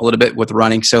at him a little bit with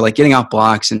running, so like getting off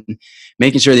blocks and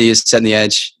making sure that he's setting the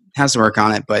edge, has to work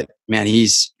on it. But man,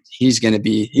 he's gonna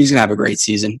have a great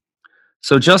season.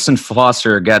 So Justin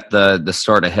Foster got the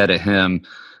start ahead of him.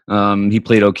 He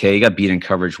played okay. He got beat in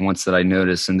coverage once that I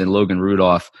noticed, and then Logan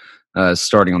Rudolph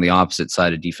starting on the opposite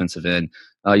side of defensive end.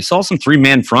 You saw some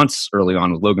 3-man fronts early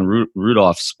on with Logan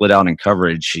Rudolph split out in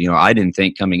coverage. I didn't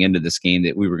think coming into this game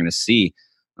that we were going to see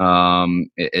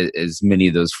as many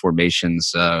of those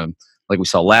formations like we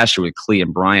saw last year with Klee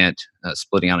and Bryant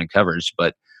splitting out in coverage.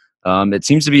 But it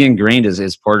seems to be ingrained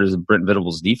as part of Brent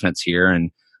Venables' defense here.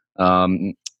 And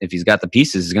if he's got the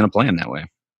pieces, he's going to play him that way.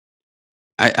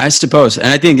 I suppose. And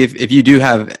I think if you do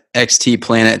have XT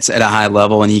playing at a high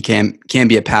level and he can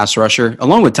be a pass rusher,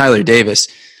 along with Tyler Davis,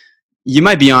 you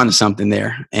might be onto something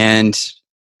there. And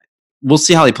we'll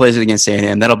see how he plays it against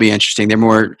A&M. That'll be interesting. They're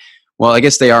more, well, I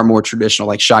guess they are more traditional,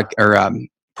 like shot or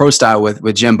pro style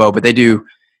with Jimbo, but they do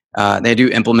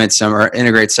implement some or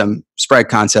integrate some spread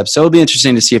concepts. So it'll be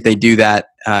interesting to see if they do that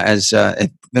as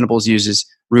if Venables uses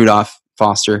Rudolph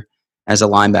Foster as a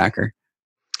linebacker.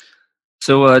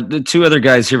 So the two other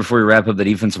guys here before we wrap up the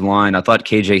defensive line, I thought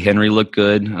KJ Henry looked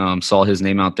good. Saw his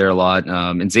name out there a lot.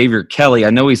 And Xavier Kelly,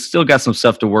 I know he's still got some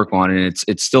stuff to work on, and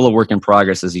it's still a work in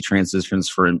progress as he transitions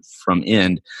from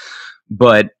end.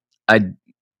 But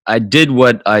I did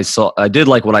what I saw. I did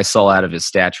like what I saw out of his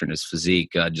stature and his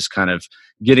physique, just kind of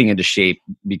getting into shape,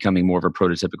 becoming more of a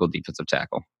prototypical defensive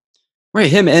tackle.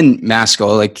 Right, him and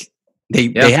Maskell, like they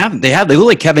look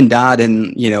like Kevin Dodd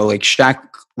and like Shaq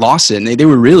Lawson. They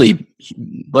were really,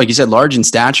 like you said, large in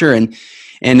stature. And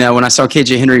when I saw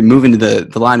KJ Henry move into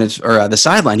the line of or the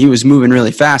sideline, he was moving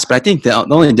really fast. But I think the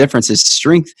only difference is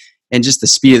strength and just the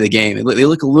speed of the game. They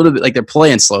look a little bit like they're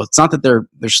playing slow. It's not that they're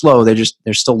slow.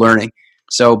 They're still learning.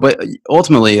 So, but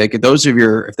ultimately, like if those are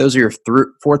your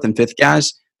fourth and fifth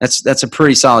guys, that's a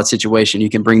pretty solid situation. You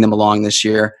can bring them along this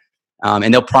year,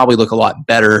 and they'll probably look a lot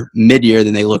better mid-year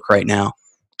than they look right now.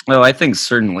 Oh, I think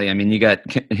certainly. I mean, you got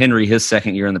Henry, his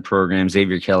second year in the program,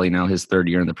 Xavier Kelly now his third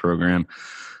year in the program.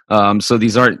 So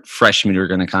these aren't freshmen who are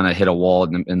going to kind of hit a wall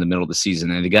in the middle of the season,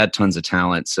 and they got tons of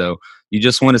talent. So you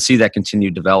just want to see that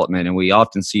continued development, and we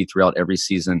often see throughout every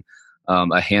season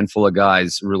a handful of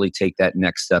guys really take that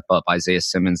next step up. Isaiah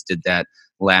Simmons did that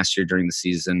last year during the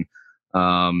season,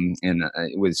 and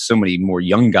with so many more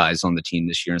young guys on the team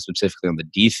this year, and specifically on the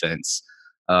defense.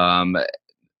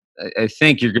 I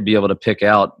think you're going to be able to pick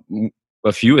out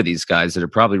a few of these guys that are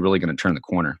probably really going to turn the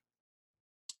corner.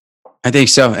 I think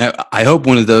so. I hope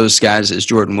one of those guys is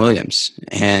Jordan Williams,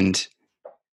 and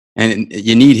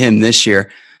you need him this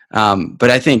year.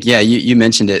 But I think, you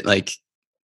mentioned it, like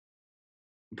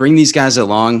bring these guys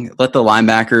along, let the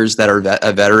linebackers that are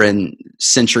a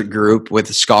veteran-centric group with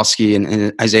Skalski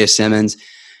and Isaiah Simmons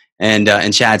and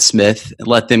Chad Smith,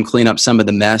 let them clean up some of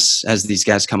the mess as these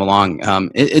guys come along.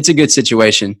 It's a good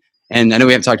situation. And I know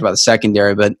we haven't talked about the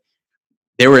secondary, but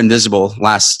they were invisible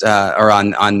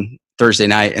on Thursday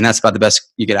night, and that's about the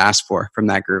best you could ask for from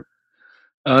that group.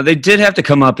 They did have to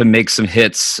come up and make some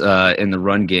hits in the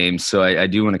run game, so I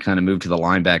do want to kind of move to the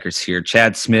linebackers here.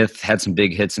 Chad Smith had some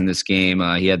big hits in this game.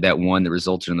 He had that one that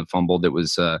resulted in the fumble that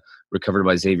was recovered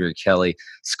by Xavier Kelly.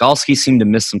 Skalski seemed to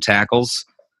miss some tackles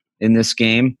in this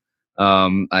game.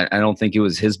 I don't think it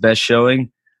was his best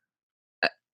showing.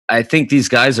 I think these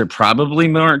guys are probably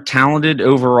more talented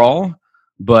overall,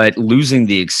 but losing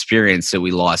the experience that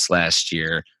we lost last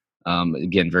year,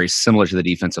 again, very similar to the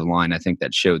defensive line, I think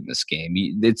that showed in this game.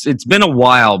 It's been a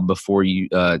while before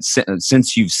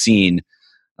since you've seen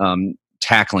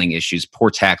tackling issues, poor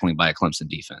tackling by a Clemson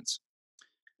defense.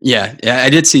 Yeah, I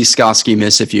did see Skalski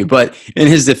miss a few, but in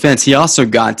his defense, he also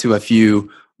got to a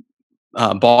few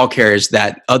ball carriers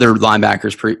that other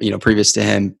linebackers, previous to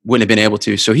him, wouldn't have been able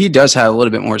to. So he does have a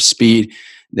little bit more speed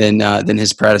than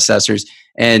his predecessors.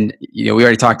 And we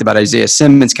already talked about Isaiah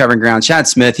Simmons covering ground. Chad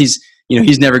Smith, he's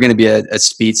never going to be a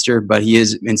speedster, but he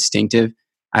is instinctive.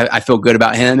 I feel good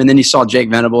about him. And then you saw Jake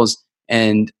Venables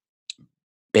and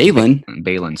Baylon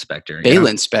Spector.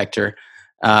 Baylon Spector.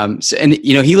 And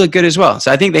he looked good as well. So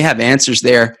I think they have answers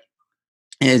there.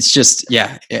 And it's just,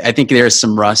 I think there's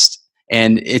some rust.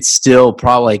 And it's still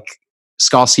probably like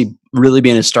Skalski really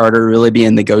being a starter, really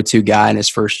being the go-to guy in his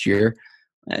first year.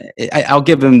 I'll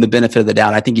give him the benefit of the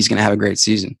doubt. I think he's going to have a great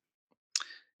season.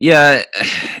 Yeah,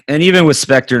 and even with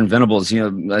Spector and Venables,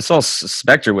 I saw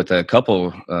Spector with a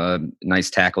couple nice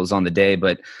tackles on the day,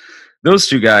 but those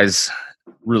two guys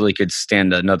really could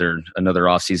stand another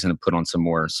offseason and put on some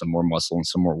more muscle and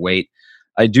some more weight.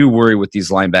 I do worry with these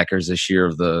linebackers this year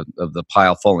of the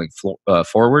pile falling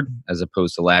forward as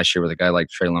opposed to last year with a guy like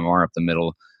Trey Lamar up the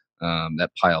middle. That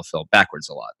pile fell backwards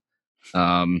a lot.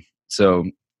 So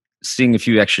seeing a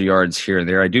few extra yards here and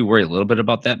there, I do worry a little bit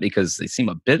about that because they seem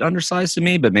a bit undersized to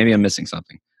me, but maybe I'm missing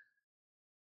something.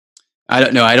 I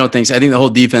don't know. I don't think so. I think the whole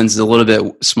defense is a little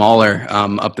bit smaller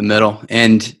up the middle.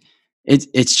 And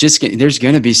it's just there's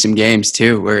going to be some games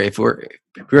too where if we were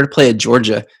to play at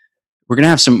Georgia,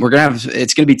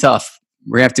 it's going to be tough.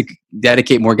 We're going to have to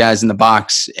dedicate more guys in the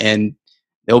box, and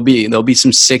there'll be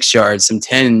some 6 yards, some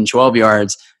 10, 12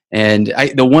 yards. And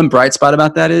the one bright spot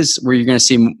about that is where you're going to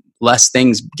see less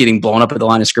things getting blown up at the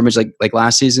line of scrimmage like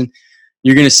last season.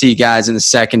 You're going to see guys in the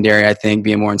secondary, I think,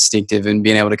 being more instinctive and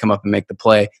being able to come up and make the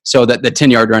play so that the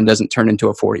 10-yard run doesn't turn into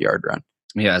a 40-yard run.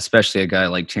 Yeah, especially a guy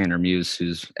like Tanner Muse,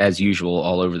 who's, as usual,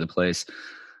 all over the place.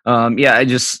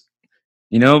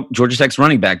 You know, Georgia Tech's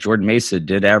running back Jordan Mesa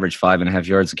did average 5.5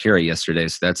 yards a carry yesterday,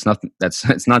 so that's nothing.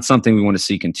 It's not something we want to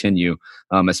see continue,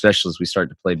 especially as we start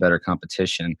to play better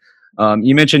competition.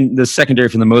 You mentioned the secondary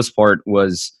for the most part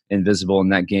was invisible in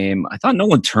that game. I thought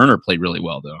Nolan Turner played really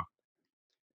well, though.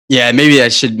 Yeah, maybe I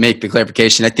should make the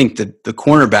clarification. I think the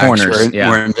cornerbacks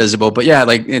were invisible, but yeah,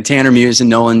 like Tanner Muse and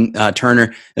Nolan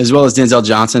Turner, as well as Denzel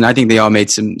Johnson. I think they all made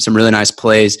some really nice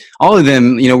plays. All of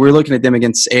them, we were looking at them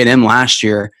against A&M last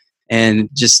year, and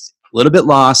just a little bit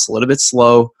lost, a little bit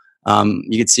slow.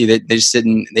 You could see that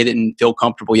they didn't feel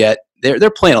comfortable yet.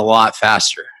 They're playing a lot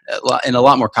faster and a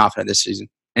lot more confident this season.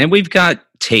 And we've got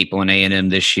tape on A&M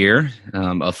this year,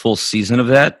 a full season of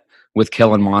that, with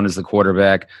Kellen Mond as the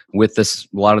quarterback, with a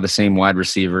lot of the same wide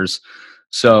receivers.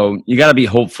 So you got to be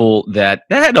hopeful that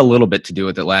had a little bit to do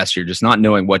with it last year, just not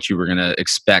knowing what you were going to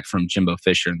expect from Jimbo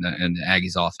Fisher and the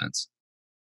Aggies offense.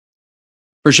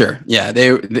 For sure. Yeah,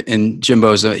 and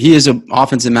Jimbo's he is an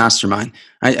offensive mastermind.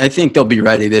 I think they'll be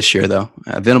ready this year, though.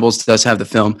 Venables does have the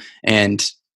film, and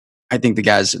I think the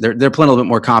guys they're playing a little bit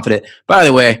more confident. By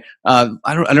the way, I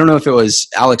don't know if it was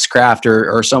Alex Kraft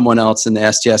or someone else in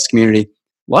the STS community.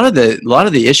 A lot of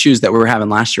the issues that we were having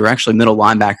last year were actually middle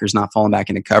linebackers not falling back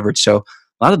into coverage. So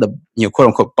a lot of the quote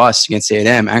unquote busts against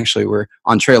A&M actually were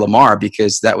on Trey Lamar,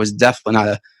 because that was definitely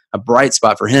not a bright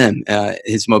spot for him,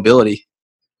 his mobility.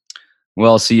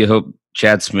 Well, so you hope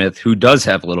Chad Smith, who does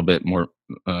have a little bit more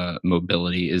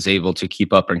mobility, is able to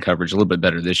keep up in coverage a little bit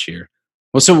better this year.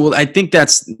 Well, I think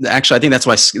that's why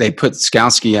they put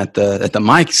Skowski at the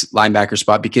Mike's linebacker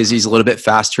spot, because he's a little bit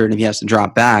faster, and if he has to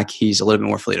drop back, he's a little bit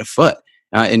more fleet of foot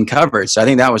in coverage. So I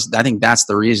think that's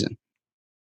the reason.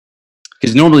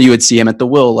 Because normally you would see him at the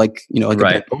will, like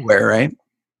right. A Boulware, right?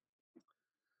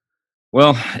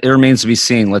 Well, it remains to be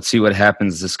seen. Let's see what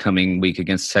happens this coming week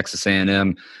against Texas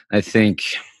A&M. I think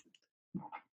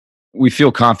we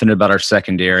feel confident about our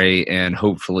secondary, and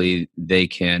hopefully they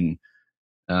can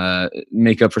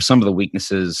make up for some of the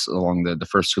weaknesses along the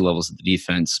first two levels of the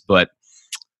defense. But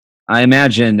I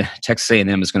imagine Texas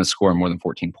A&M is going to score more than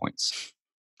 14 points.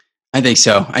 I think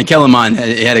so. And Kellen Mond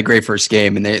had a great first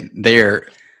game, and they're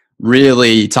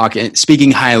really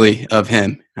speaking highly of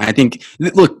him. I think,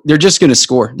 look, they're just going to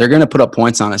score. They're going to put up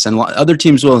points on us, and other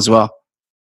teams will as well.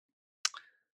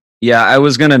 Yeah, I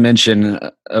was going to mention,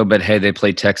 but hey, they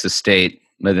played Texas State.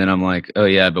 But then I'm like, oh,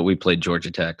 yeah, but we played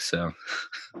Georgia Tech. So,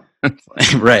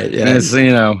 right. Yeah. It's,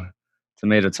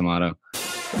 tomato, tomato.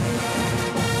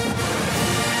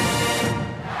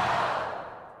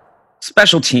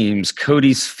 Special teams,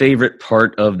 Cody's favorite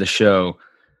part of the show.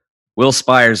 Will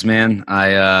Spires, man,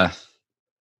 I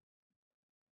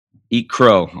eat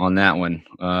crow on that one.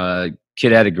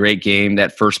 Kid had a great game.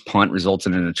 That first punt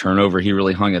resulted in a turnover. He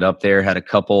really hung it up there. Had a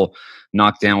couple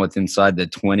knocked down with inside the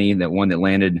 20. That one that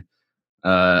landed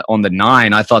on the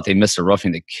 9. I thought they missed a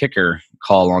roughing the kicker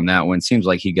call on that one. Seems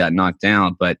like he got knocked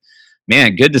down. But,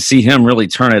 man, good to see him really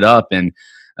turn it up. And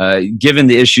given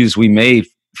the issues we may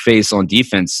face on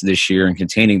defense this year and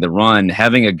containing the run,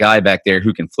 having a guy back there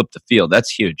who can flip the field,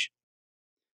 that's huge.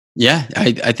 Yeah,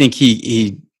 I think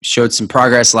he showed some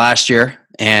progress last year,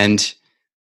 and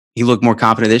he looked more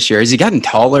confident this year. Has he gotten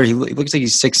taller? He looks like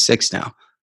he's 6'6" now.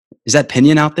 Is that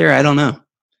Pinion out there? I don't know.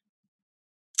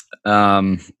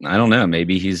 I don't know.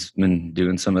 Maybe he's been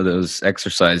doing some of those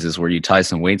exercises where you tie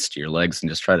some weights to your legs and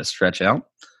just try to stretch out.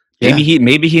 Maybe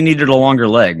he needed a longer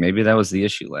leg. Maybe that was the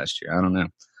issue last year. I don't know.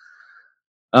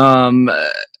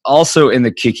 Also in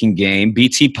the kicking game,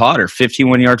 BT Potter,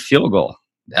 51-yard field goal.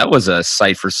 That was a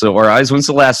sight for sore eyes. When's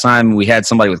the last time we had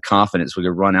somebody with confidence we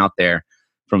could run out there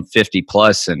from 50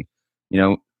 plus? And,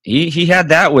 he had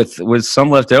that with some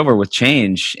left over with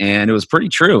change, and it was pretty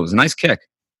true. It was a nice kick.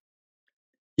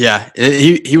 Yeah,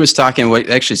 he was talking. What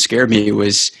actually scared me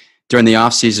was during the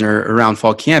offseason or around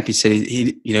fall camp, he said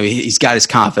he's got his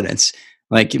confidence.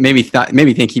 Like maybe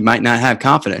think he might not have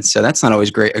confidence. So that's not always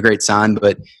a great sign,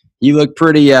 but he looked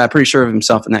pretty sure of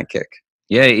himself in that kick.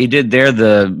 Yeah, he did there.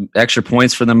 The extra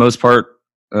points for the most part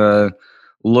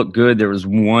looked good. There was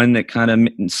one that kind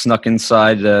of snuck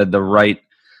inside the right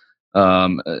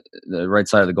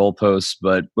side of the goalpost,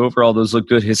 but overall those look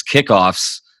good. His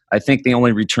kickoffs, I think they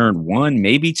only returned 1,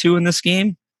 maybe 2 in this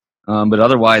game, but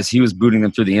otherwise he was booting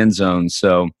them through the end zone.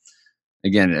 So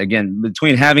again,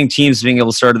 between having teams being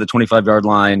able to start at the 25-yard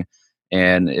line,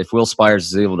 and if Will Spires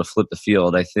is able to flip the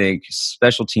field, I think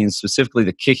special teams, specifically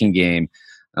the kicking game,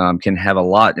 can have a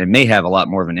lot and may have a lot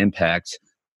more of an impact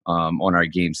on our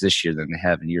games this year than they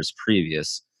have in years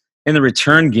previous. In the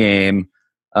return game,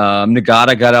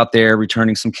 Nagata got out there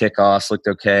returning some kickoffs, looked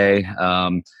okay.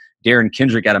 Darren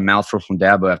Kendrick got a mouthful from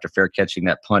Dabo after fair catching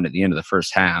that punt at the end of the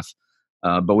first half.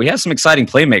 But we have some exciting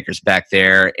playmakers back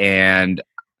there, and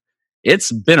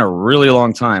it's been a really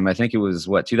long time. I think it was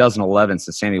 2011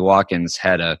 since Sammy Watkins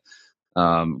had a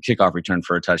kickoff return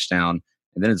for a touchdown,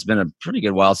 and then it's been a pretty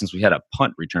good while since we had a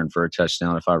punt return for a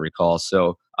touchdown, if I recall.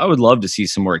 So I would love to see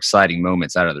some more exciting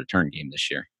moments out of the return game this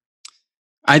year.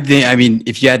 I mean,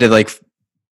 if you had to like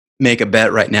make a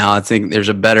bet right now, I think it's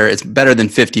better than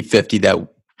 50-50 that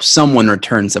someone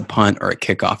returns a punt or a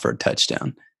kickoff or a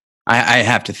touchdown. I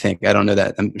have to think. I don't know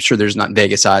that. I'm sure there's not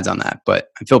Vegas odds on that, but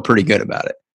I feel pretty good about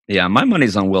it. Yeah, my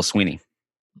money's on Will Sweeney.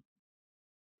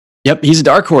 Yep, he's a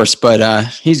dark horse, but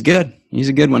he's good. He's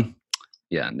a good one.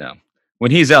 Yeah, no.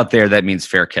 When he's out there, that means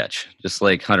fair catch, just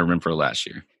like Hunter Renfrow last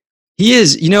year. He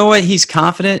is. You know what? He's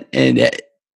confident and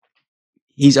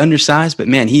he's undersized, but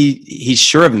man, he's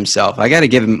sure of himself. I got to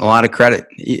give him a lot of credit,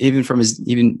 even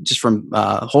just from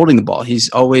holding the ball. He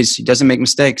doesn't make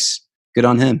mistakes. Good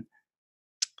on him.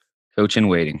 Coach in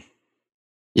waiting.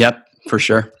 Yep, for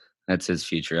sure. That's his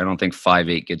future. I don't think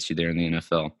 5'8" gets you there in the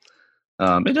NFL.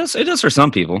 It does for some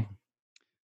people.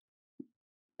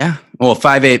 Yeah. Well,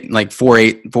 5'8", like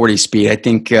 4.8, 40 speed. I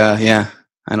think. Yeah.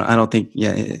 I don't think.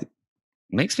 Yeah. It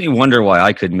makes me wonder why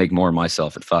I couldn't make more of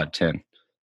myself at 5'10".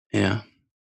 Yeah.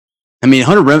 I mean,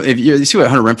 if you see what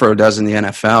Hunter Renfrow does in the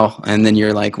NFL, and then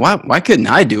you're like, why couldn't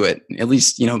I do it? At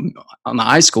least, on the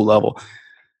high school level,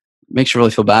 makes you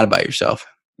really feel bad about yourself.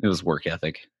 It was work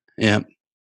ethic. Yeah.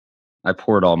 I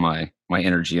poured all my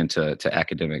energy into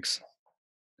academics.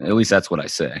 At least that's what I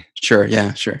say. Sure.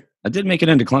 Yeah, sure. I did make it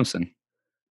into Clemson.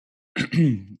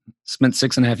 Spent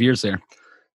 6.5 years there.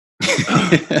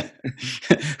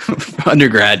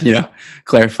 Undergrad,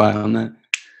 clarify on that.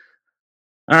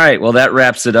 All right. Well, that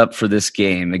wraps it up for this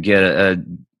game.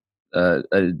 Again,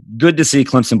 good to see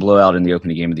Clemson blow out in the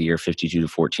opening game of the year,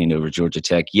 52-14 over Georgia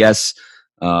Tech. Yes,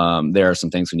 there are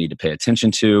some things we need to pay attention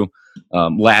to.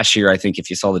 Last year, I think if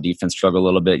you saw the defense struggle a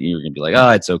little bit, you're going to be like,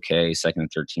 it's okay. Second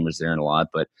and third teamers there and a lot.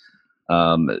 But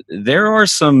there are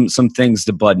some things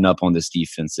to button up on this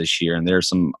defense this year, and there are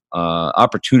some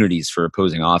opportunities for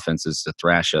opposing offenses to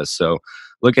thrash us. So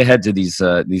look ahead to these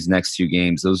next two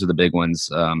games. Those are the big ones.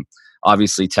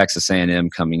 Obviously, Texas A&M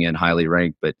coming in highly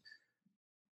ranked, but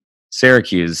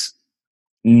Syracuse,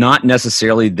 not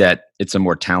necessarily that it's a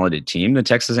more talented team than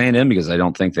Texas A&M, because I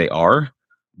don't think they are,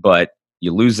 but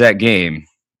you lose that game,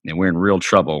 and we're in real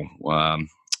trouble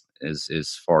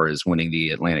as far as winning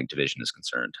the Atlantic Division is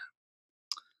concerned.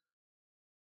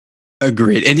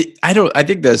 Agreed. And I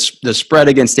think the spread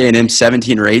against A&M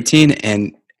 17 or 18,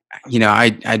 and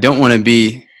I don't want to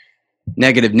be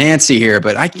negative Nancy here,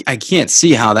 but I can't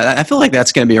see how that. I feel like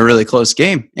that's going to be a really close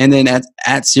game. And then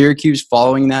at Syracuse,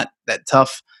 following that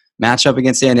tough matchup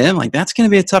against A&M, like that's going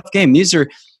to be a tough game. These are,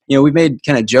 we've made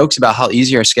kind of jokes about how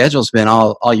easy our schedule's been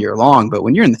all year long, but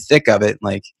when you're in the thick of it,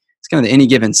 like it's kind of the any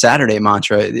given Saturday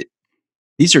mantra.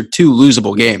 These are two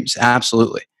losable games.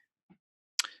 Absolutely.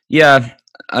 Yeah.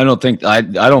 I don't think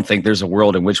there's a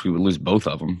world in which we would lose both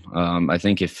of them. I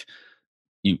think if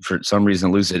you for some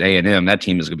reason lose at A&M, that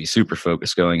team is going to be super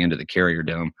focused going into the Carrier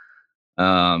Dome.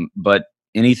 But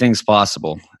anything's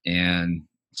possible, and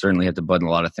certainly have to button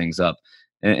a lot of things up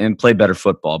and play better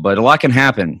football. But a lot can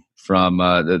happen from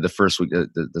the first week,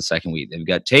 the second week. They've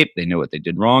got tape. They know what they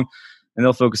did wrong, and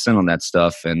they'll focus in on that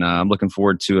stuff. And I'm looking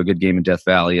forward to a good game in Death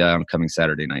Valley coming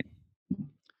Saturday night.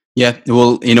 Yeah,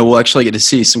 we'll actually get to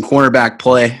see some cornerback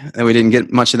play, and we didn't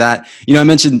get much of that. I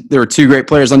mentioned there were two great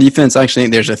players on defense. I actually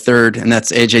think there's a third, and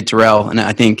that's A.J. Terrell, and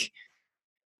I think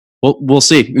we'll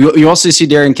see. You also see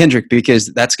Darian Kendrick,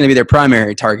 because that's going to be their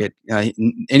primary target.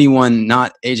 Anyone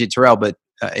not A.J. Terrell, but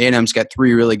A&M's got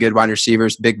three really good wide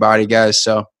receivers, big body guys,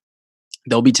 so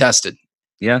they'll be tested.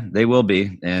 Yeah, they will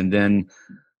be. And then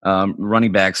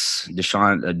running backs,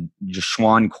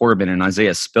 Deshaun Corbin and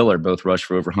Isaiah Spiller both rushed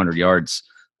for over 100 yards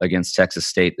against Texas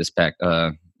State this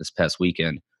past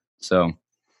weekend. So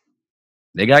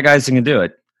they got guys that can do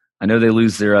it. I know they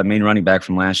lose their main running back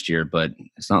from last year, but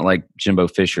it's not like Jimbo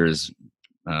Fisher is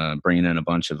bringing in a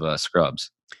bunch of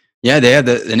scrubs. Yeah, they have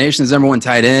the nation's number one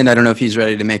tight end. I don't know if he's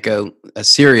ready to make a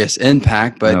serious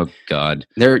impact, but oh God,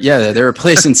 they're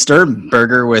replacing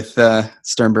Sternberger with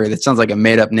Sternberger. That sounds like a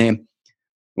made up name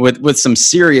with some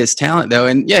serious talent though.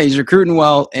 And yeah, he's recruiting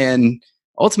well. And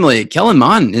ultimately, Kellen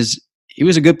Mond he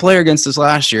was a good player against us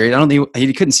last year. I don't think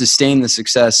he couldn't sustain the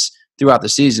success throughout the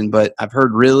season, but I've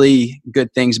heard really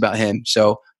good things about him.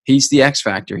 So he's the X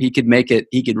factor. He could make it.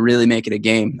 He could really make it a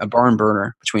game, a barn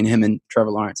burner between him and Trevor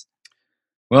Lawrence.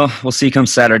 Well, we'll see come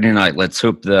Saturday night. Let's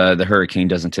hope the Hurricane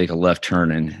doesn't take a left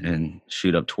turn and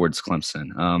shoot up towards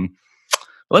Clemson.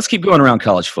 Let's keep going around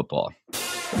college football.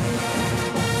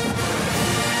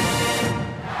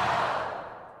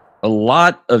 A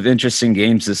lot of interesting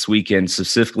games this weekend,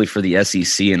 specifically for the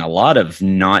SEC, and a lot of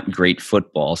not great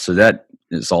football. So that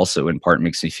is also in part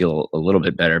makes me feel a little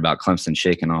bit better about Clemson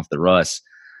shaking off the rust.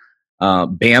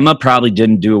 Bama probably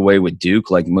didn't do away with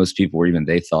Duke like most people or even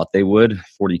they thought they would.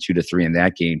 42-3 in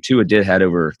that game. Tua did had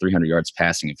over 300 yards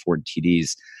passing and 4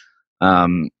 TDs.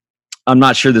 I'm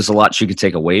not sure there's a lot you could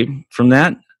take away from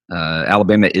that.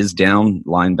 Alabama is down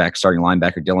starting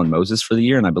linebacker Dylan Moses for the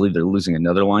year, and I believe they're losing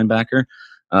another linebacker.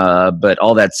 But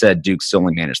all that said, Duke still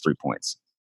only managed 3 points.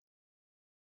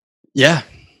 Yeah,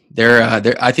 they're.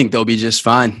 I think they'll be just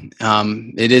fine.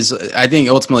 It is. I think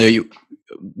ultimately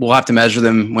we'll have to measure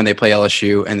them when they play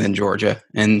LSU and then Georgia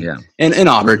and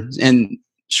Auburn. And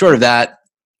short of that,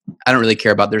 I don't really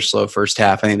care about their slow first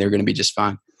half. I think they're going to be just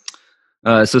fine.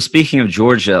 So speaking of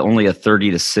Georgia, only a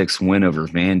 30-6 win over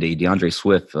Vandy. DeAndre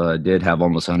Swift did have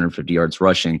almost 150 yards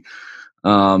rushing.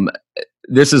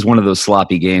 This is one of those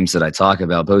sloppy games that I talk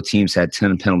about. Both teams had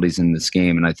 10 penalties in this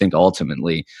game, and I think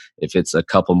ultimately, if it's a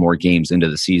couple more games into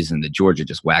the season, that Georgia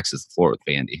just waxes the floor with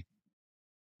Vandy.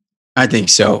 I think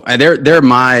so. They're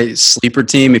my sleeper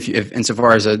team. If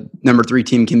insofar as a number 3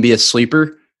 team can be a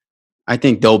sleeper, I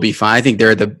think they'll be fine. I think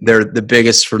they're the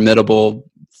biggest formidable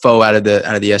foe out of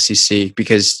the SEC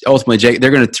because ultimately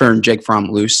they're going to turn Jake Fromm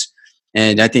loose,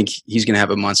 and I think he's going to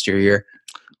have a monster year.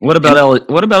 What about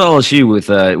LSU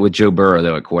with Joe Burrow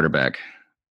though at quarterback?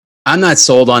 I'm not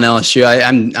sold on LSU.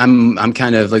 I'm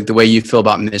kind of like the way you feel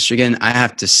about Michigan. I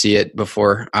have to see it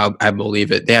before I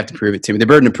believe it. They have to prove it to me. The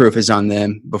burden of proof is on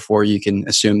them before you can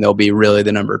assume they'll be really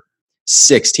the number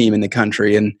 6 team in the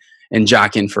country and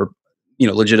jockeying for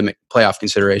legitimate playoff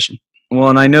consideration. Well,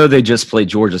 and I know they just played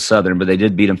Georgia Southern, but they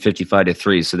did beat them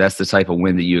 55-3. So that's the type of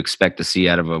win that you expect to see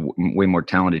out of a way more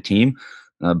talented team.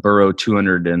 Burrow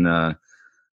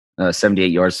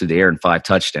 278 yards through the air and 5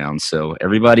 touchdowns. So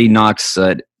everybody knocks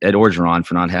Ed Orgeron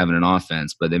for not having an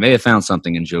offense, but they may have found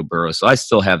something in Joe Burrow. So I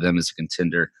still have them as a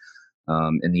contender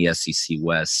in the SEC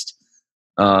West.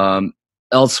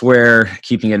 Elsewhere,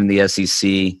 keeping it in the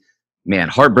SEC, man,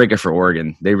 heartbreaker for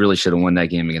Oregon. They really should have won that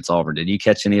game against Auburn. Did you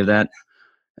catch any of that?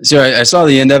 So I saw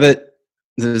the end of it.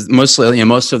 Most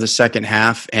of the second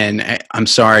half, and I'm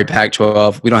sorry,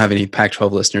 Pac-12. We don't have any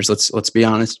Pac-12 listeners. Let's be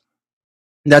honest.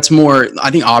 That's more. I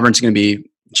think Auburn's going to be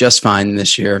just fine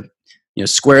this year.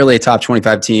 Squarely a top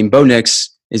 25 team. Bo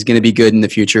Nix is going to be good in the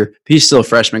future. He's still a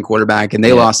freshman quarterback, and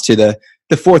they lost to the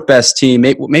 4th best team,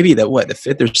 maybe the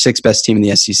 5th or 6th best team in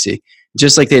the SEC,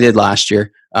 just like they did last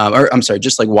year.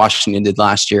 Just like Washington did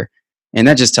last year. And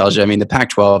that just tells you, the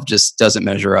Pac-12 just doesn't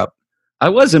measure up. I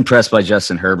was impressed by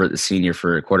Justin Herbert, the senior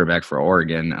for quarterback for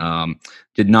Oregon.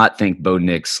 Did not think Bo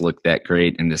Nix looked that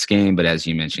great in this game, but as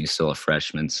you mentioned, he's still a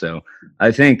freshman. So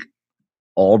I think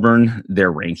Auburn,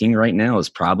 their ranking right now is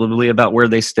probably about where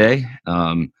they stay,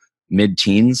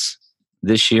 mid-teens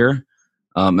this year.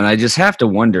 And I just have to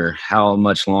wonder how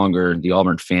much longer the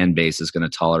Auburn fan base is going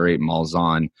to tolerate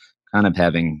Malzahn kind of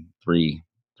having three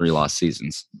lost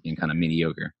seasons, being kind of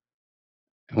mediocre.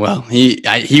 Well, he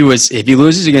was. If he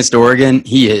loses against Oregon,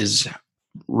 he is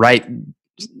right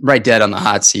dead on the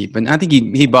hot seat. But I think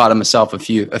he bought himself a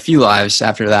few lives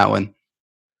after that one.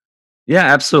 Yeah,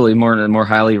 absolutely. More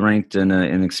highly ranked and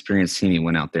an experienced team. He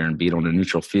went out there and beat on a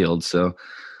neutral field. So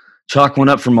chalk one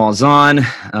up for Malzahn.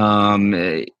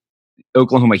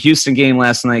 Oklahoma-Houston game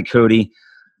last night, Cody.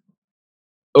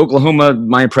 Oklahoma,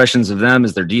 my impressions of them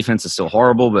is their defense is still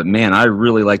horrible, but man, I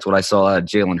really liked what I saw out of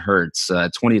Jalen Hurts.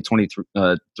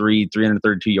 20-23,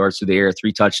 332 yards through the air,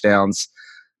 3 touchdowns.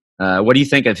 What do you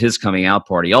think of his coming out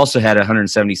party? He also had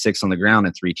 176 on the ground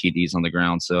and 3 TDs on the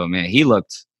ground. So man, he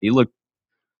looked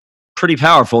pretty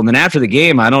powerful. And then after the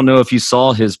game, I don't know if you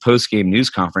saw his post-game news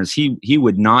conference. He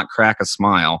would not crack a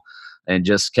smile and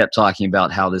just kept talking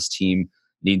about how this team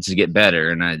needs to get better.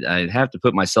 And I'd have to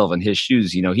put myself in his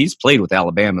shoes. He's played with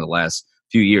Alabama the last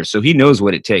few years, so he knows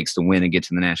what it takes to win and get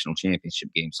to the national championship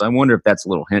game. So I wonder if that's a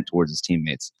little hint towards his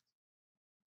teammates.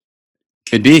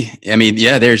 Could be.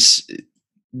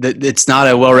 It's not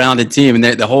a well-rounded team. And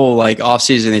the whole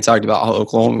offseason, they talked about how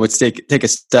Oklahoma would take a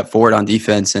step forward on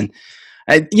defense. And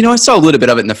I saw a little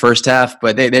bit of it in the first half,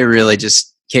 but they really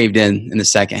just caved in the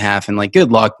second half. And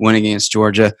good luck winning against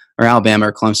Georgia or Alabama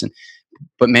or Clemson.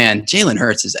 But man, Jalen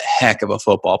Hurts is a heck of a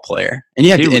football player, and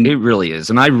it really is.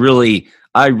 And I really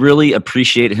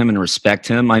appreciate him and respect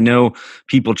him. I know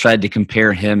people tried to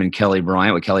compare him and Kelly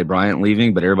Bryant with Kelly Bryant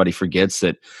leaving, but everybody forgets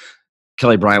that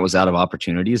Kelly Bryant was out of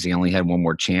opportunities. He only had one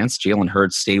more chance. Jalen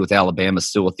Hurts stayed with Alabama,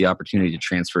 still with the opportunity to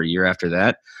transfer a year after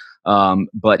that.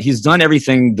 But he's done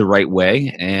everything the right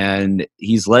way, and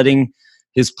he's letting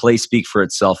his play speak for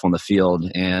itself on the field,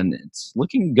 and it's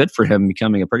looking good for him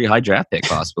becoming a pretty high draft pick,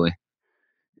 possibly.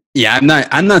 Yeah,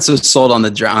 I'm not so sold on the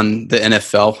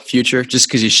NFL future just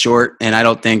because he's short, and I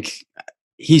don't think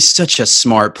he's such a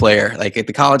smart player. Like at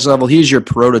the college level, he's your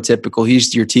prototypical.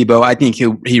 He's your Tebow. I think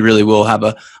he really will have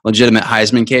a legitimate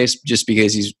Heisman case just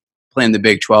because he's playing the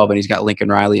Big 12 and he's got Lincoln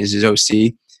Riley as his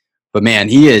OC. But man,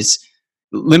 he is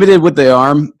limited with the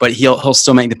arm, but he'll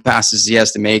still make the passes he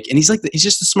has to make. And he's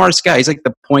just the smartest guy. He's like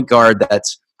the point guard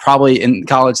that's probably in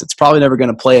college that's probably never going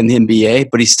to play in the NBA,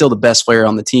 but he's still the best player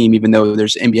on the team, even though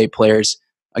there's NBA players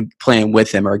playing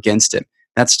with him or against him.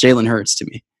 That's Jalen Hurts to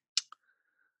me.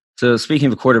 So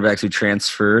speaking of quarterbacks who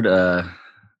transferred,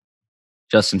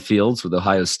 Justin Fields with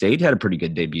Ohio State had a pretty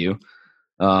good debut.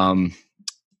 I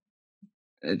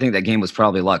think that game was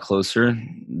probably a lot closer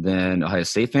than Ohio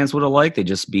State fans would have liked. They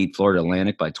just beat Florida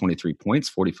Atlantic by 23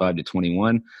 points,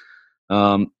 45-21.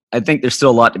 I think there's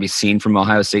still a lot to be seen from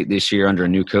Ohio State this year under a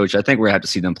new coach. I think we're going to have to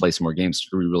see them play some more games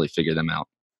to really figure them out.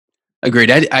 Agreed.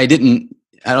 I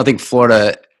don't think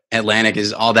Florida Atlantic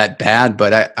is all that bad,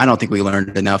 but I don't think we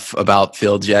learned enough about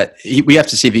Fields yet. We have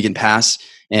to see if he can pass,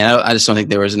 and I just don't think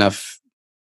there was enough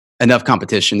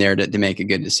competition there to make a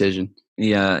good decision.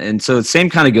 Yeah, and so the same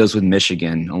kind of goes with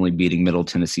Michigan, only beating Middle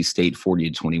Tennessee State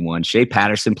 40-21. Shea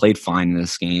Patterson played fine in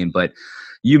this game, but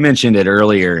you mentioned it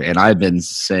earlier, and I've been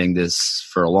saying this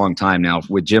for a long time now.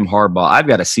 With Jim Harbaugh, I've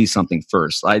got to see something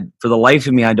first. For the life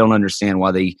of me, I don't understand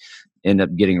why they end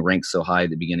up getting ranked so high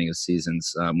at the beginning of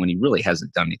seasons when he really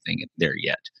hasn't done anything there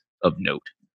yet of note.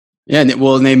 Yeah,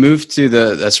 and they moved to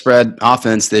the spread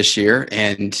offense this year,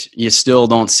 and you still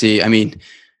don't see. I mean,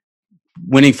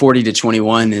 winning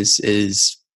 40-21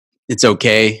 is it's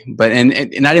okay, but and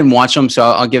I didn't watch them, so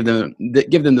I'll give them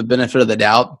the benefit of the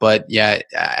doubt. But yeah,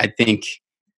 I think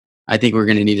we're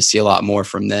going to need to see a lot more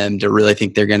from them to really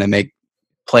think they're going to make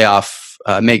playoff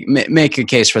make a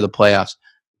case for the playoffs.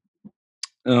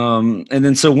 And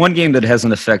then so one game that has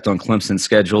an effect on Clemson's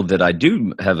schedule that I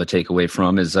do have a takeaway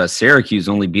from is Syracuse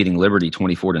only beating Liberty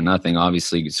 24-0.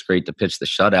 Obviously, it's great to pitch the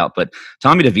shutout, but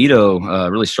Tommy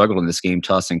DeVito really struggled in this game,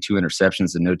 tossing 2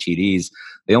 interceptions and no TDs.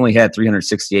 They only had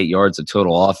 368 yards of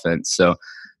total offense. So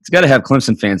it's got to have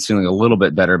Clemson fans feeling a little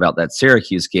bit better about that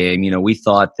Syracuse game. You know, we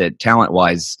thought that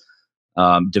talent-wise,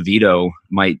 DeVito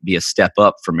might be a step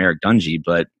up from Eric Dungey,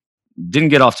 but didn't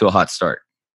get off to a hot start.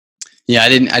 Yeah, I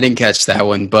didn't catch that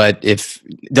one. But if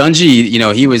Dungey, you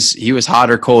know, he was hot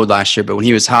or cold last year, but when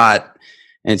he was hot,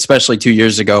 and especially 2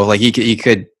 years ago, like he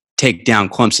could take down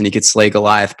Clemson, he could slay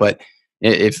Goliath. But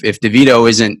if DeVito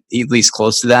isn't at least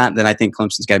close to that, then I think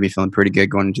Clemson's got to be feeling pretty good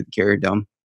going into the Carrier Dome.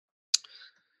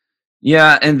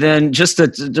 Yeah, and then just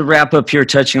to wrap up here,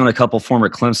 touching on a couple former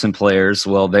Clemson players.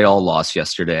 Well, they all lost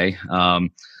yesterday.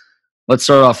 Let's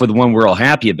start off with one we're all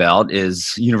happy about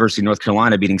is University of North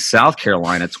Carolina beating South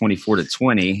Carolina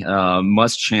 24-20.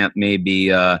 Muschamp may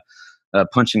be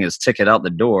punching his ticket out the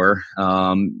door.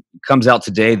 Comes out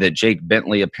today that Jake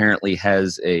Bentley apparently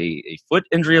has a foot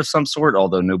injury of some sort,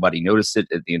 although nobody noticed it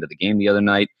at the end of the game the other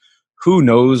night. Who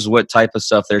knows what type of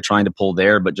stuff they're trying to pull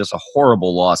there, but just a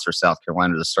horrible loss for South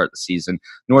Carolina to start the season.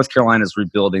 North Carolina's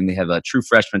rebuilding. They have a true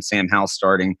freshman, Sam Howell,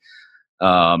 starting.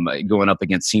 Going up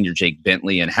against senior Jake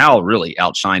Bentley, and Howell really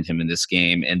outshined him in this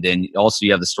game. And then also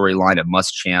you have the storyline of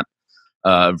Muschamp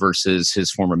versus his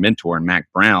former mentor, Mac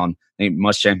Brown. I think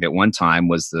Muschamp at one time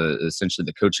was essentially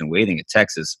the coach in waiting at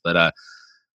Texas, but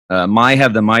my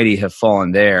have the mighty have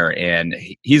fallen there, and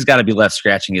he's got to be left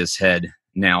scratching his head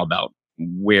now about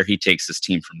where he takes this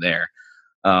team from there.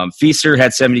 Feaster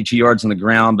had 72 yards on the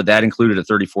ground, but that included a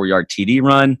 34-yard TD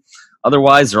run.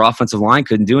 Otherwise, their offensive line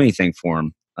couldn't do anything for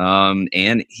him.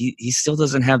 And he still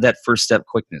doesn't have that first step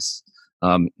quickness.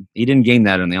 He didn't gain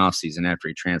that in the offseason after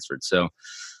he transferred. So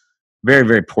very,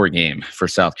 very poor game for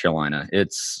South Carolina.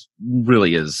 It's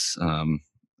really is a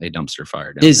dumpster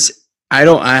fire.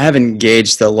 I haven't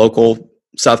gauged the local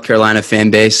South Carolina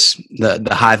fan base, the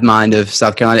hive mind of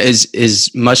South Carolina. Is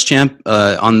Muschamp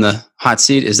on the hot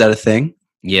seat? Is that a thing?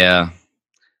 Yeah,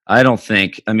 I don't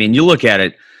think. I mean, you look at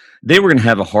it. They were going to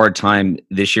have a hard time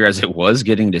this year as it was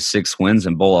getting to 6 wins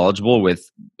and bowl eligible with,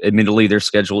 admittedly, their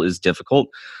schedule is difficult.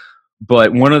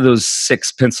 But one of those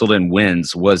 6 penciled in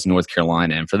wins was North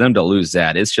Carolina. And for them to lose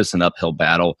that, it's just an uphill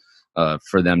battle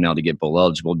for them now to get bowl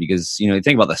eligible because, you know, you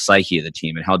think about the psyche of the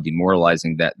team and how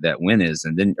demoralizing that win is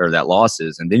or that loss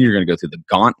is. And then you're going to go through the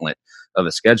gauntlet of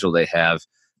a schedule they have.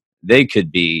 They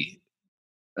could be,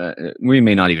 we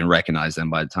may not even recognize them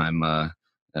by the time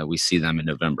we see them in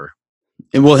November.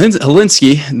 And well,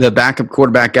 Helinski, the backup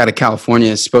quarterback out of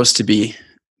California, is supposed to be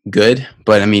good,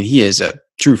 but I mean, he is a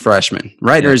true freshman,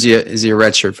 right? Yeah. Or is he a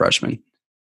redshirt freshman?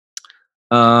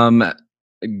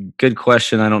 Good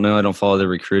question. I don't know. I don't follow the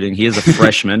recruiting. He is a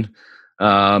freshman.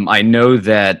 I know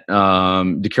that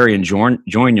Decarian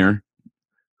Joyner,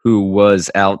 who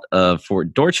was out of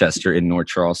Fort Dorchester in North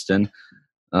Charleston,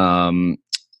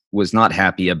 was not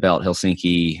happy about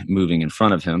Helsinki moving in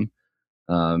front of him,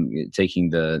 taking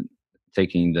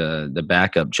the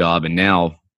backup job, and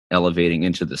now elevating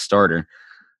into the starter.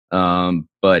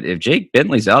 But if Jake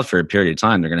Bentley's out for a period of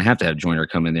time, they're going to have Joyner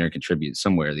come in there and contribute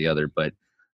somewhere or the other. But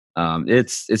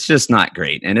it's just not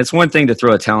great. And it's one thing to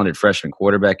throw a talented freshman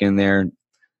quarterback in there.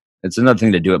 It's another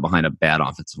thing to do it behind a bad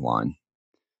offensive line.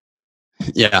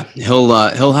 Yeah,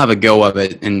 he'll have a go of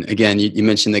it. And again, you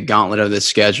mentioned the gauntlet of the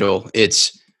schedule.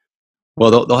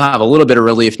 They'll have a little bit of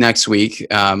relief next week,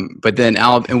 but then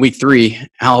in week 3,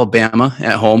 Alabama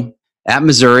at home, at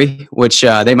Missouri, which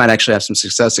they might actually have some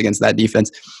success against that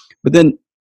defense. But then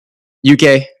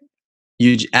UK,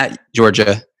 at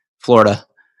Georgia, Florida,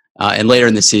 and later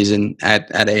in the season at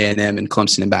A&M and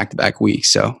Clemson in back-to-back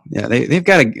weeks. So yeah, they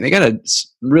got a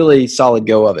really solid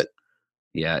go of it.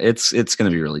 Yeah, it's going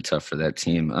to be really tough for that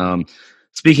team.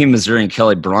 Speaking of Missouri and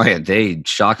Kelly Bryant, they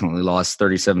shockingly lost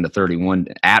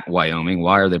 37-31 at Wyoming.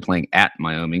 Why are they playing at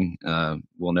Wyoming?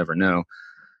 We'll never know.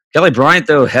 Kelly Bryant,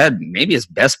 though, had maybe his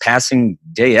best passing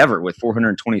day ever with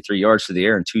 423 yards through the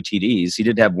air and 2 TDs. He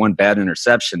did have one bad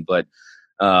interception, but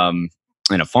and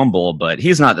a fumble, but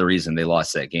he's not the reason they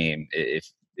lost that game.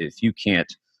 If you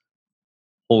can't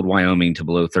hold Wyoming to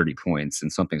below 30 points, then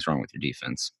something's wrong with your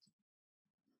defense.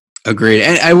 Agreed.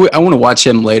 And I want to watch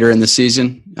him later in the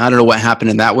season. I don't know what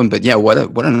happened in that one, but yeah, what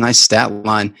a nice stat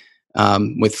line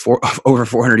with over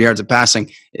 400 yards of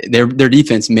passing. Their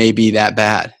defense may be that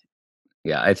bad.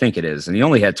 Yeah, I think it is. And he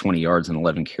only had 20 yards and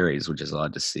 11 carries, which is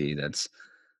odd to see. That's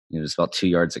just about 2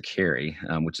 yards a carry,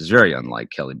 which is very unlike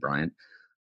Kelly Bryant.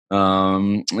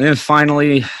 And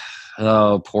finally,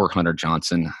 poor Hunter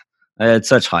Johnson. I had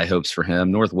such high hopes for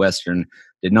him. Northwestern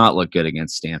did not look good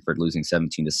against Stanford, losing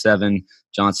 17-7.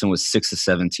 Johnson was 6 of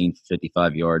 17,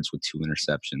 55 yards with 2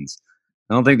 interceptions.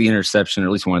 I don't think the interception, or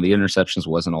at least one of the interceptions,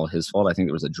 wasn't all his fault. I think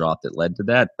there was a drop that led to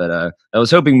that. But I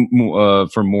was hoping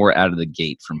for more out of the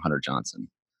gate from Hunter Johnson.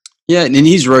 Yeah, and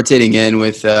he's rotating in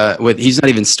with he's not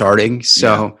even starting,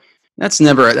 so that's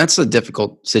a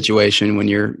difficult situation when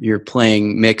you're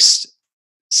playing mixed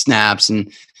snaps,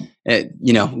 and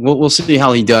we'll see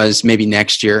how he does maybe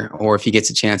next year, or if he gets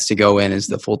a chance to go in as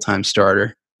the full-time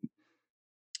starter.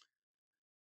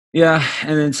 Yeah,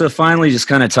 and then so finally, just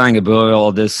kind of tying a bow to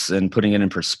all this and putting it in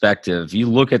perspective, you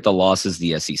look at the losses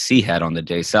the SEC had on the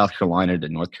day: South Carolina to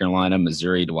North Carolina,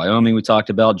 Missouri to Wyoming. We talked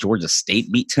about Georgia State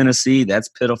beat Tennessee. That's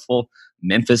pitiful.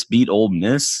 Memphis beat Ole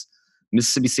Miss.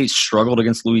 Mississippi State struggled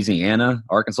against Louisiana.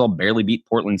 Arkansas barely beat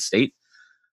Portland State.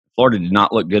 Florida did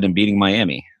not look good in beating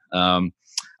Miami.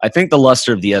 I think the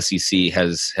luster of the SEC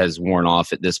has worn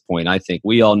off at this point. I think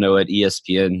we all know it.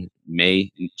 ESPN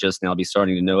may just now be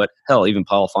starting to know it. Hell, even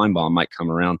Paul Feinbaum might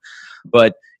come around.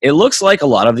 But it looks like a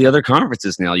lot of the other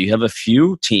conferences now, you have a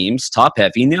few teams,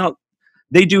 top-heavy. Now,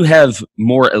 they do have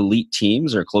more elite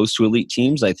teams or close to elite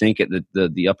teams, I think, at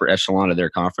the upper echelon of their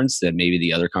conference than maybe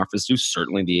the other conferences do,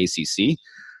 certainly the ACC.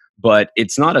 But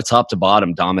it's not a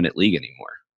top-to-bottom dominant league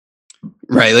anymore.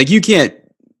 Right. Like you can't,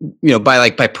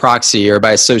 by proxy or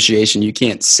by association, you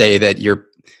can't say that you're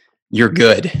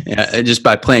good just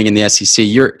by playing in the SEC.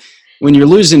 When you're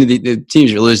losing to the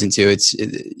teams you're losing to,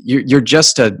 you're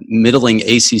just a middling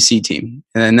ACC team,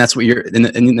 and that's what you're in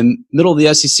the middle of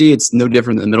the SEC. It's no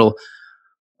different than the middle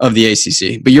of the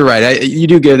ACC. But you're right. You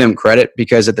do give them credit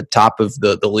because at the top of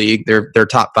the league, their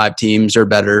top 5 teams are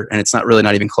better, and it's not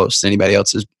even close to anybody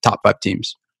else's top 5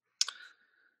 teams.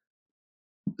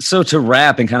 So to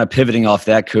wrap and kind of pivoting off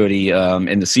that, Cody,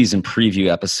 in the season preview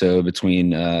episode between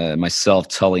myself,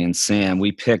 Tully, and Sam,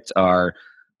 we picked our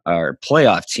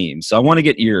playoff teams. So I want to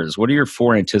get yours. What are your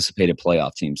 4 anticipated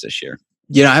playoff teams this year?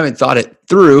 I haven't thought it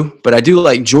through, but I do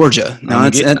like Georgia.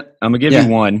 I'm going to give you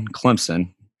one,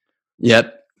 Clemson.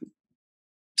 Yep.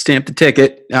 Stamp the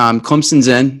ticket. Clemson's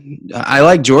in. I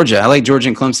like Georgia. I like Georgia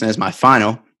and Clemson as my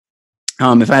final.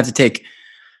 If I have to take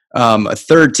a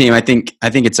third team, I think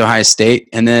it's Ohio State,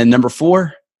 and then number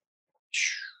 4,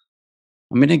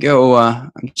 I'm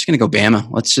just gonna go Bama.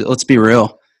 Let's be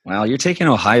real. Wow, you're taking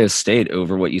Ohio State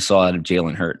over what you saw out of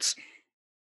Jalen Hurts.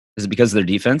 Is it because of their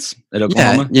defense at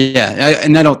Oklahoma? Yeah.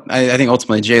 I think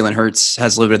ultimately Jalen Hurts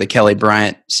has a little bit of the Kelly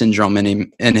Bryant syndrome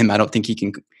in him. I don't think he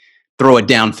can throw it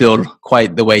downfield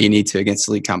quite the way you need to against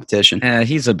elite competition.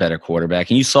 He's a better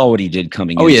quarterback, and you saw what he did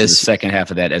coming into the second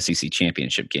half of that SEC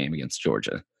championship game against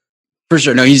Georgia. For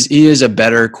sure. No, he is a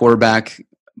better quarterback,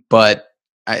 but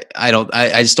I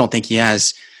just don't think he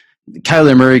has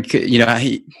Kyler Murray.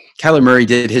 Kyler Murray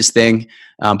did his thing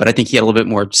But I think he had a little bit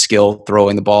more skill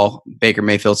throwing the ball. Baker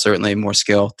Mayfield certainly more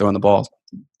skill throwing the ball.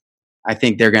 I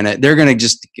think they're gonna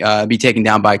just be taken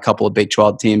down by a couple of Big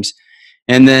 12 teams,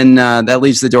 and then that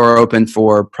leaves the door open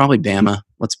for probably Bama.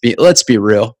 Let's be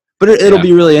real, but it'll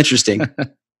be really interesting.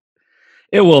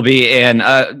 It will be, and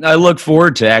I look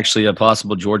forward to actually a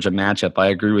possible Georgia matchup. I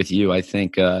agree with you. I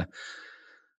think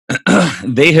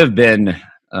they have been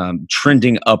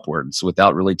trending upwards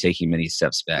without really taking many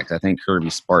steps back. I think Kirby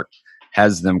Smart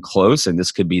has them close, and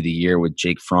this could be the year with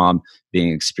Jake Fromm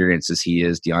being experienced as he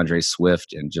is, DeAndre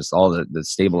Swift, and just all the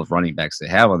stable of running backs they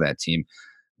have on that team.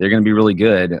 They're going to be really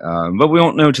good, but we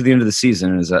won't know to the end of the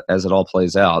season as it all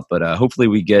plays out. But hopefully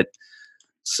we get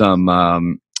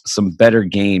some better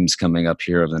games coming up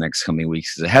here over the next coming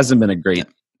weeks. It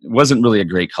wasn't really a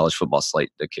great college football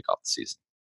slate to kick off the season.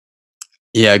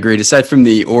 Yeah, agreed. Aside from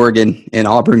the Oregon and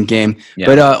Auburn game,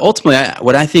 but ultimately,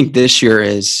 what I think this year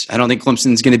is, I don't think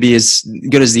Clemson's going to be as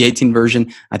good as the 18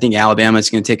 version. I think Alabama is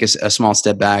going to take a small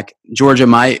step back. Georgia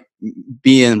might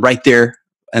be right there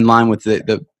in line with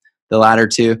the latter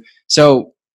two.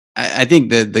 So I think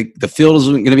the field is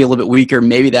going to be a little bit weaker.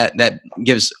 Maybe that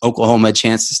gives Oklahoma a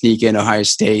chance to sneak in, Ohio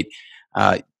State,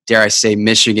 dare I say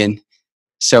Michigan.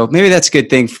 So maybe that's a good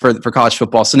thing for college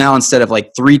football. So now instead of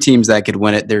like 3 teams that could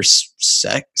win it, there's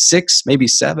 6, maybe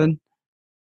 7.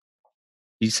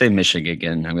 You say Michigan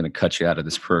again, I'm going to cut you out of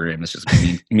this program. It's just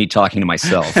me talking to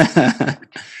myself.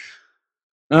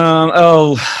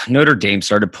 Notre Dame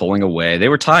started pulling away. They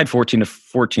were tied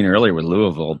 14-14 earlier with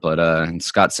Louisville, but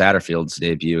Scott Satterfield's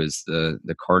debut as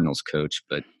the Cardinals coach.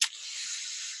 But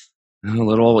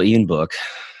little Ian Book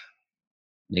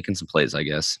making some plays, I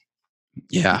guess.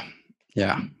 Yeah,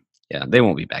 they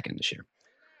won't be back in this year.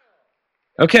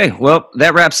 Okay, well,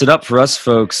 that wraps it up for us,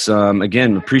 folks.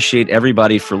 Again, appreciate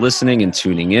everybody for listening and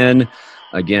tuning in.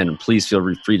 Again, please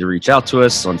feel free to reach out to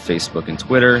us on Facebook and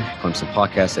Twitter,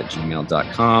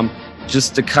 clemsonpodcast@gmail.com.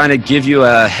 Just to kind of give you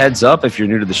a heads up, if you're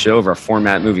new to the show, of our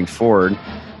format moving forward,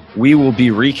 we will be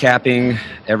recapping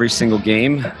every single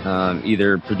game,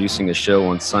 either producing a show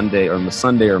on Sunday or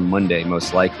Monday,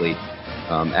 most likely,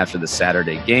 after the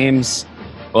Saturday games.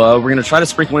 We're going to try to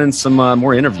sprinkle in some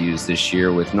more interviews this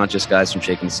year with not just guys from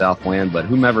Shakin' Southland, but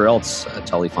whomever else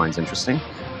Tully finds interesting.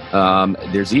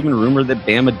 There's even rumor that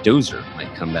Bama Dozer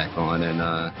might come back on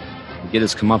and get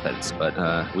his comeuppance, but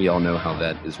we all know how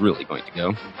that is really going to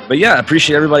go. But yeah,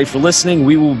 appreciate everybody for listening.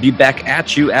 We will be back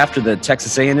at you after the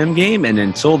Texas A&M game, and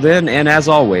until then, and as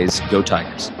always, go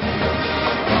Tigers.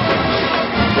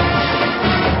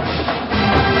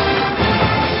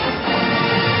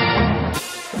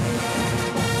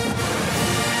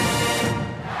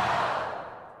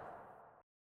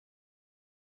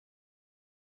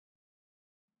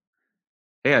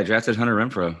 Hey, I drafted Hunter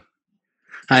Renfrow.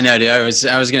 I know, dude. I was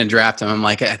going to draft him. I'm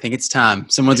like, I think it's time.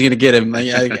 Someone's going to get him.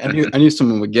 I knew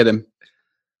someone would get him.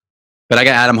 But I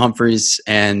got Adam Humphries,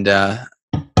 and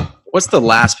what's the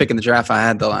last pick in the draft? I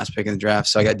had the last pick in the draft,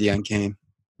 so I got Deion Kane.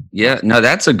 Yeah, no,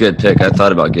 that's a good pick. I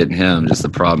thought about getting him. Just the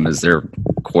problem is their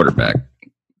quarterback.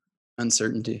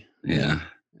 Uncertainty. Yeah.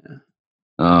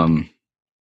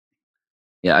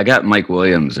 Yeah, I got Mike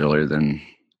Williams earlier than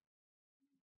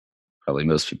probably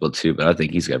most people too, but I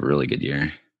think he's got a really good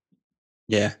year.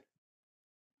 Yeah.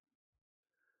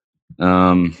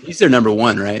 He's their number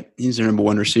 1, right? He's their number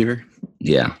 1 receiver.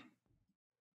 Yeah.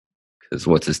 Because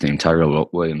what's his name?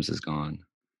 Tyrell Williams is gone.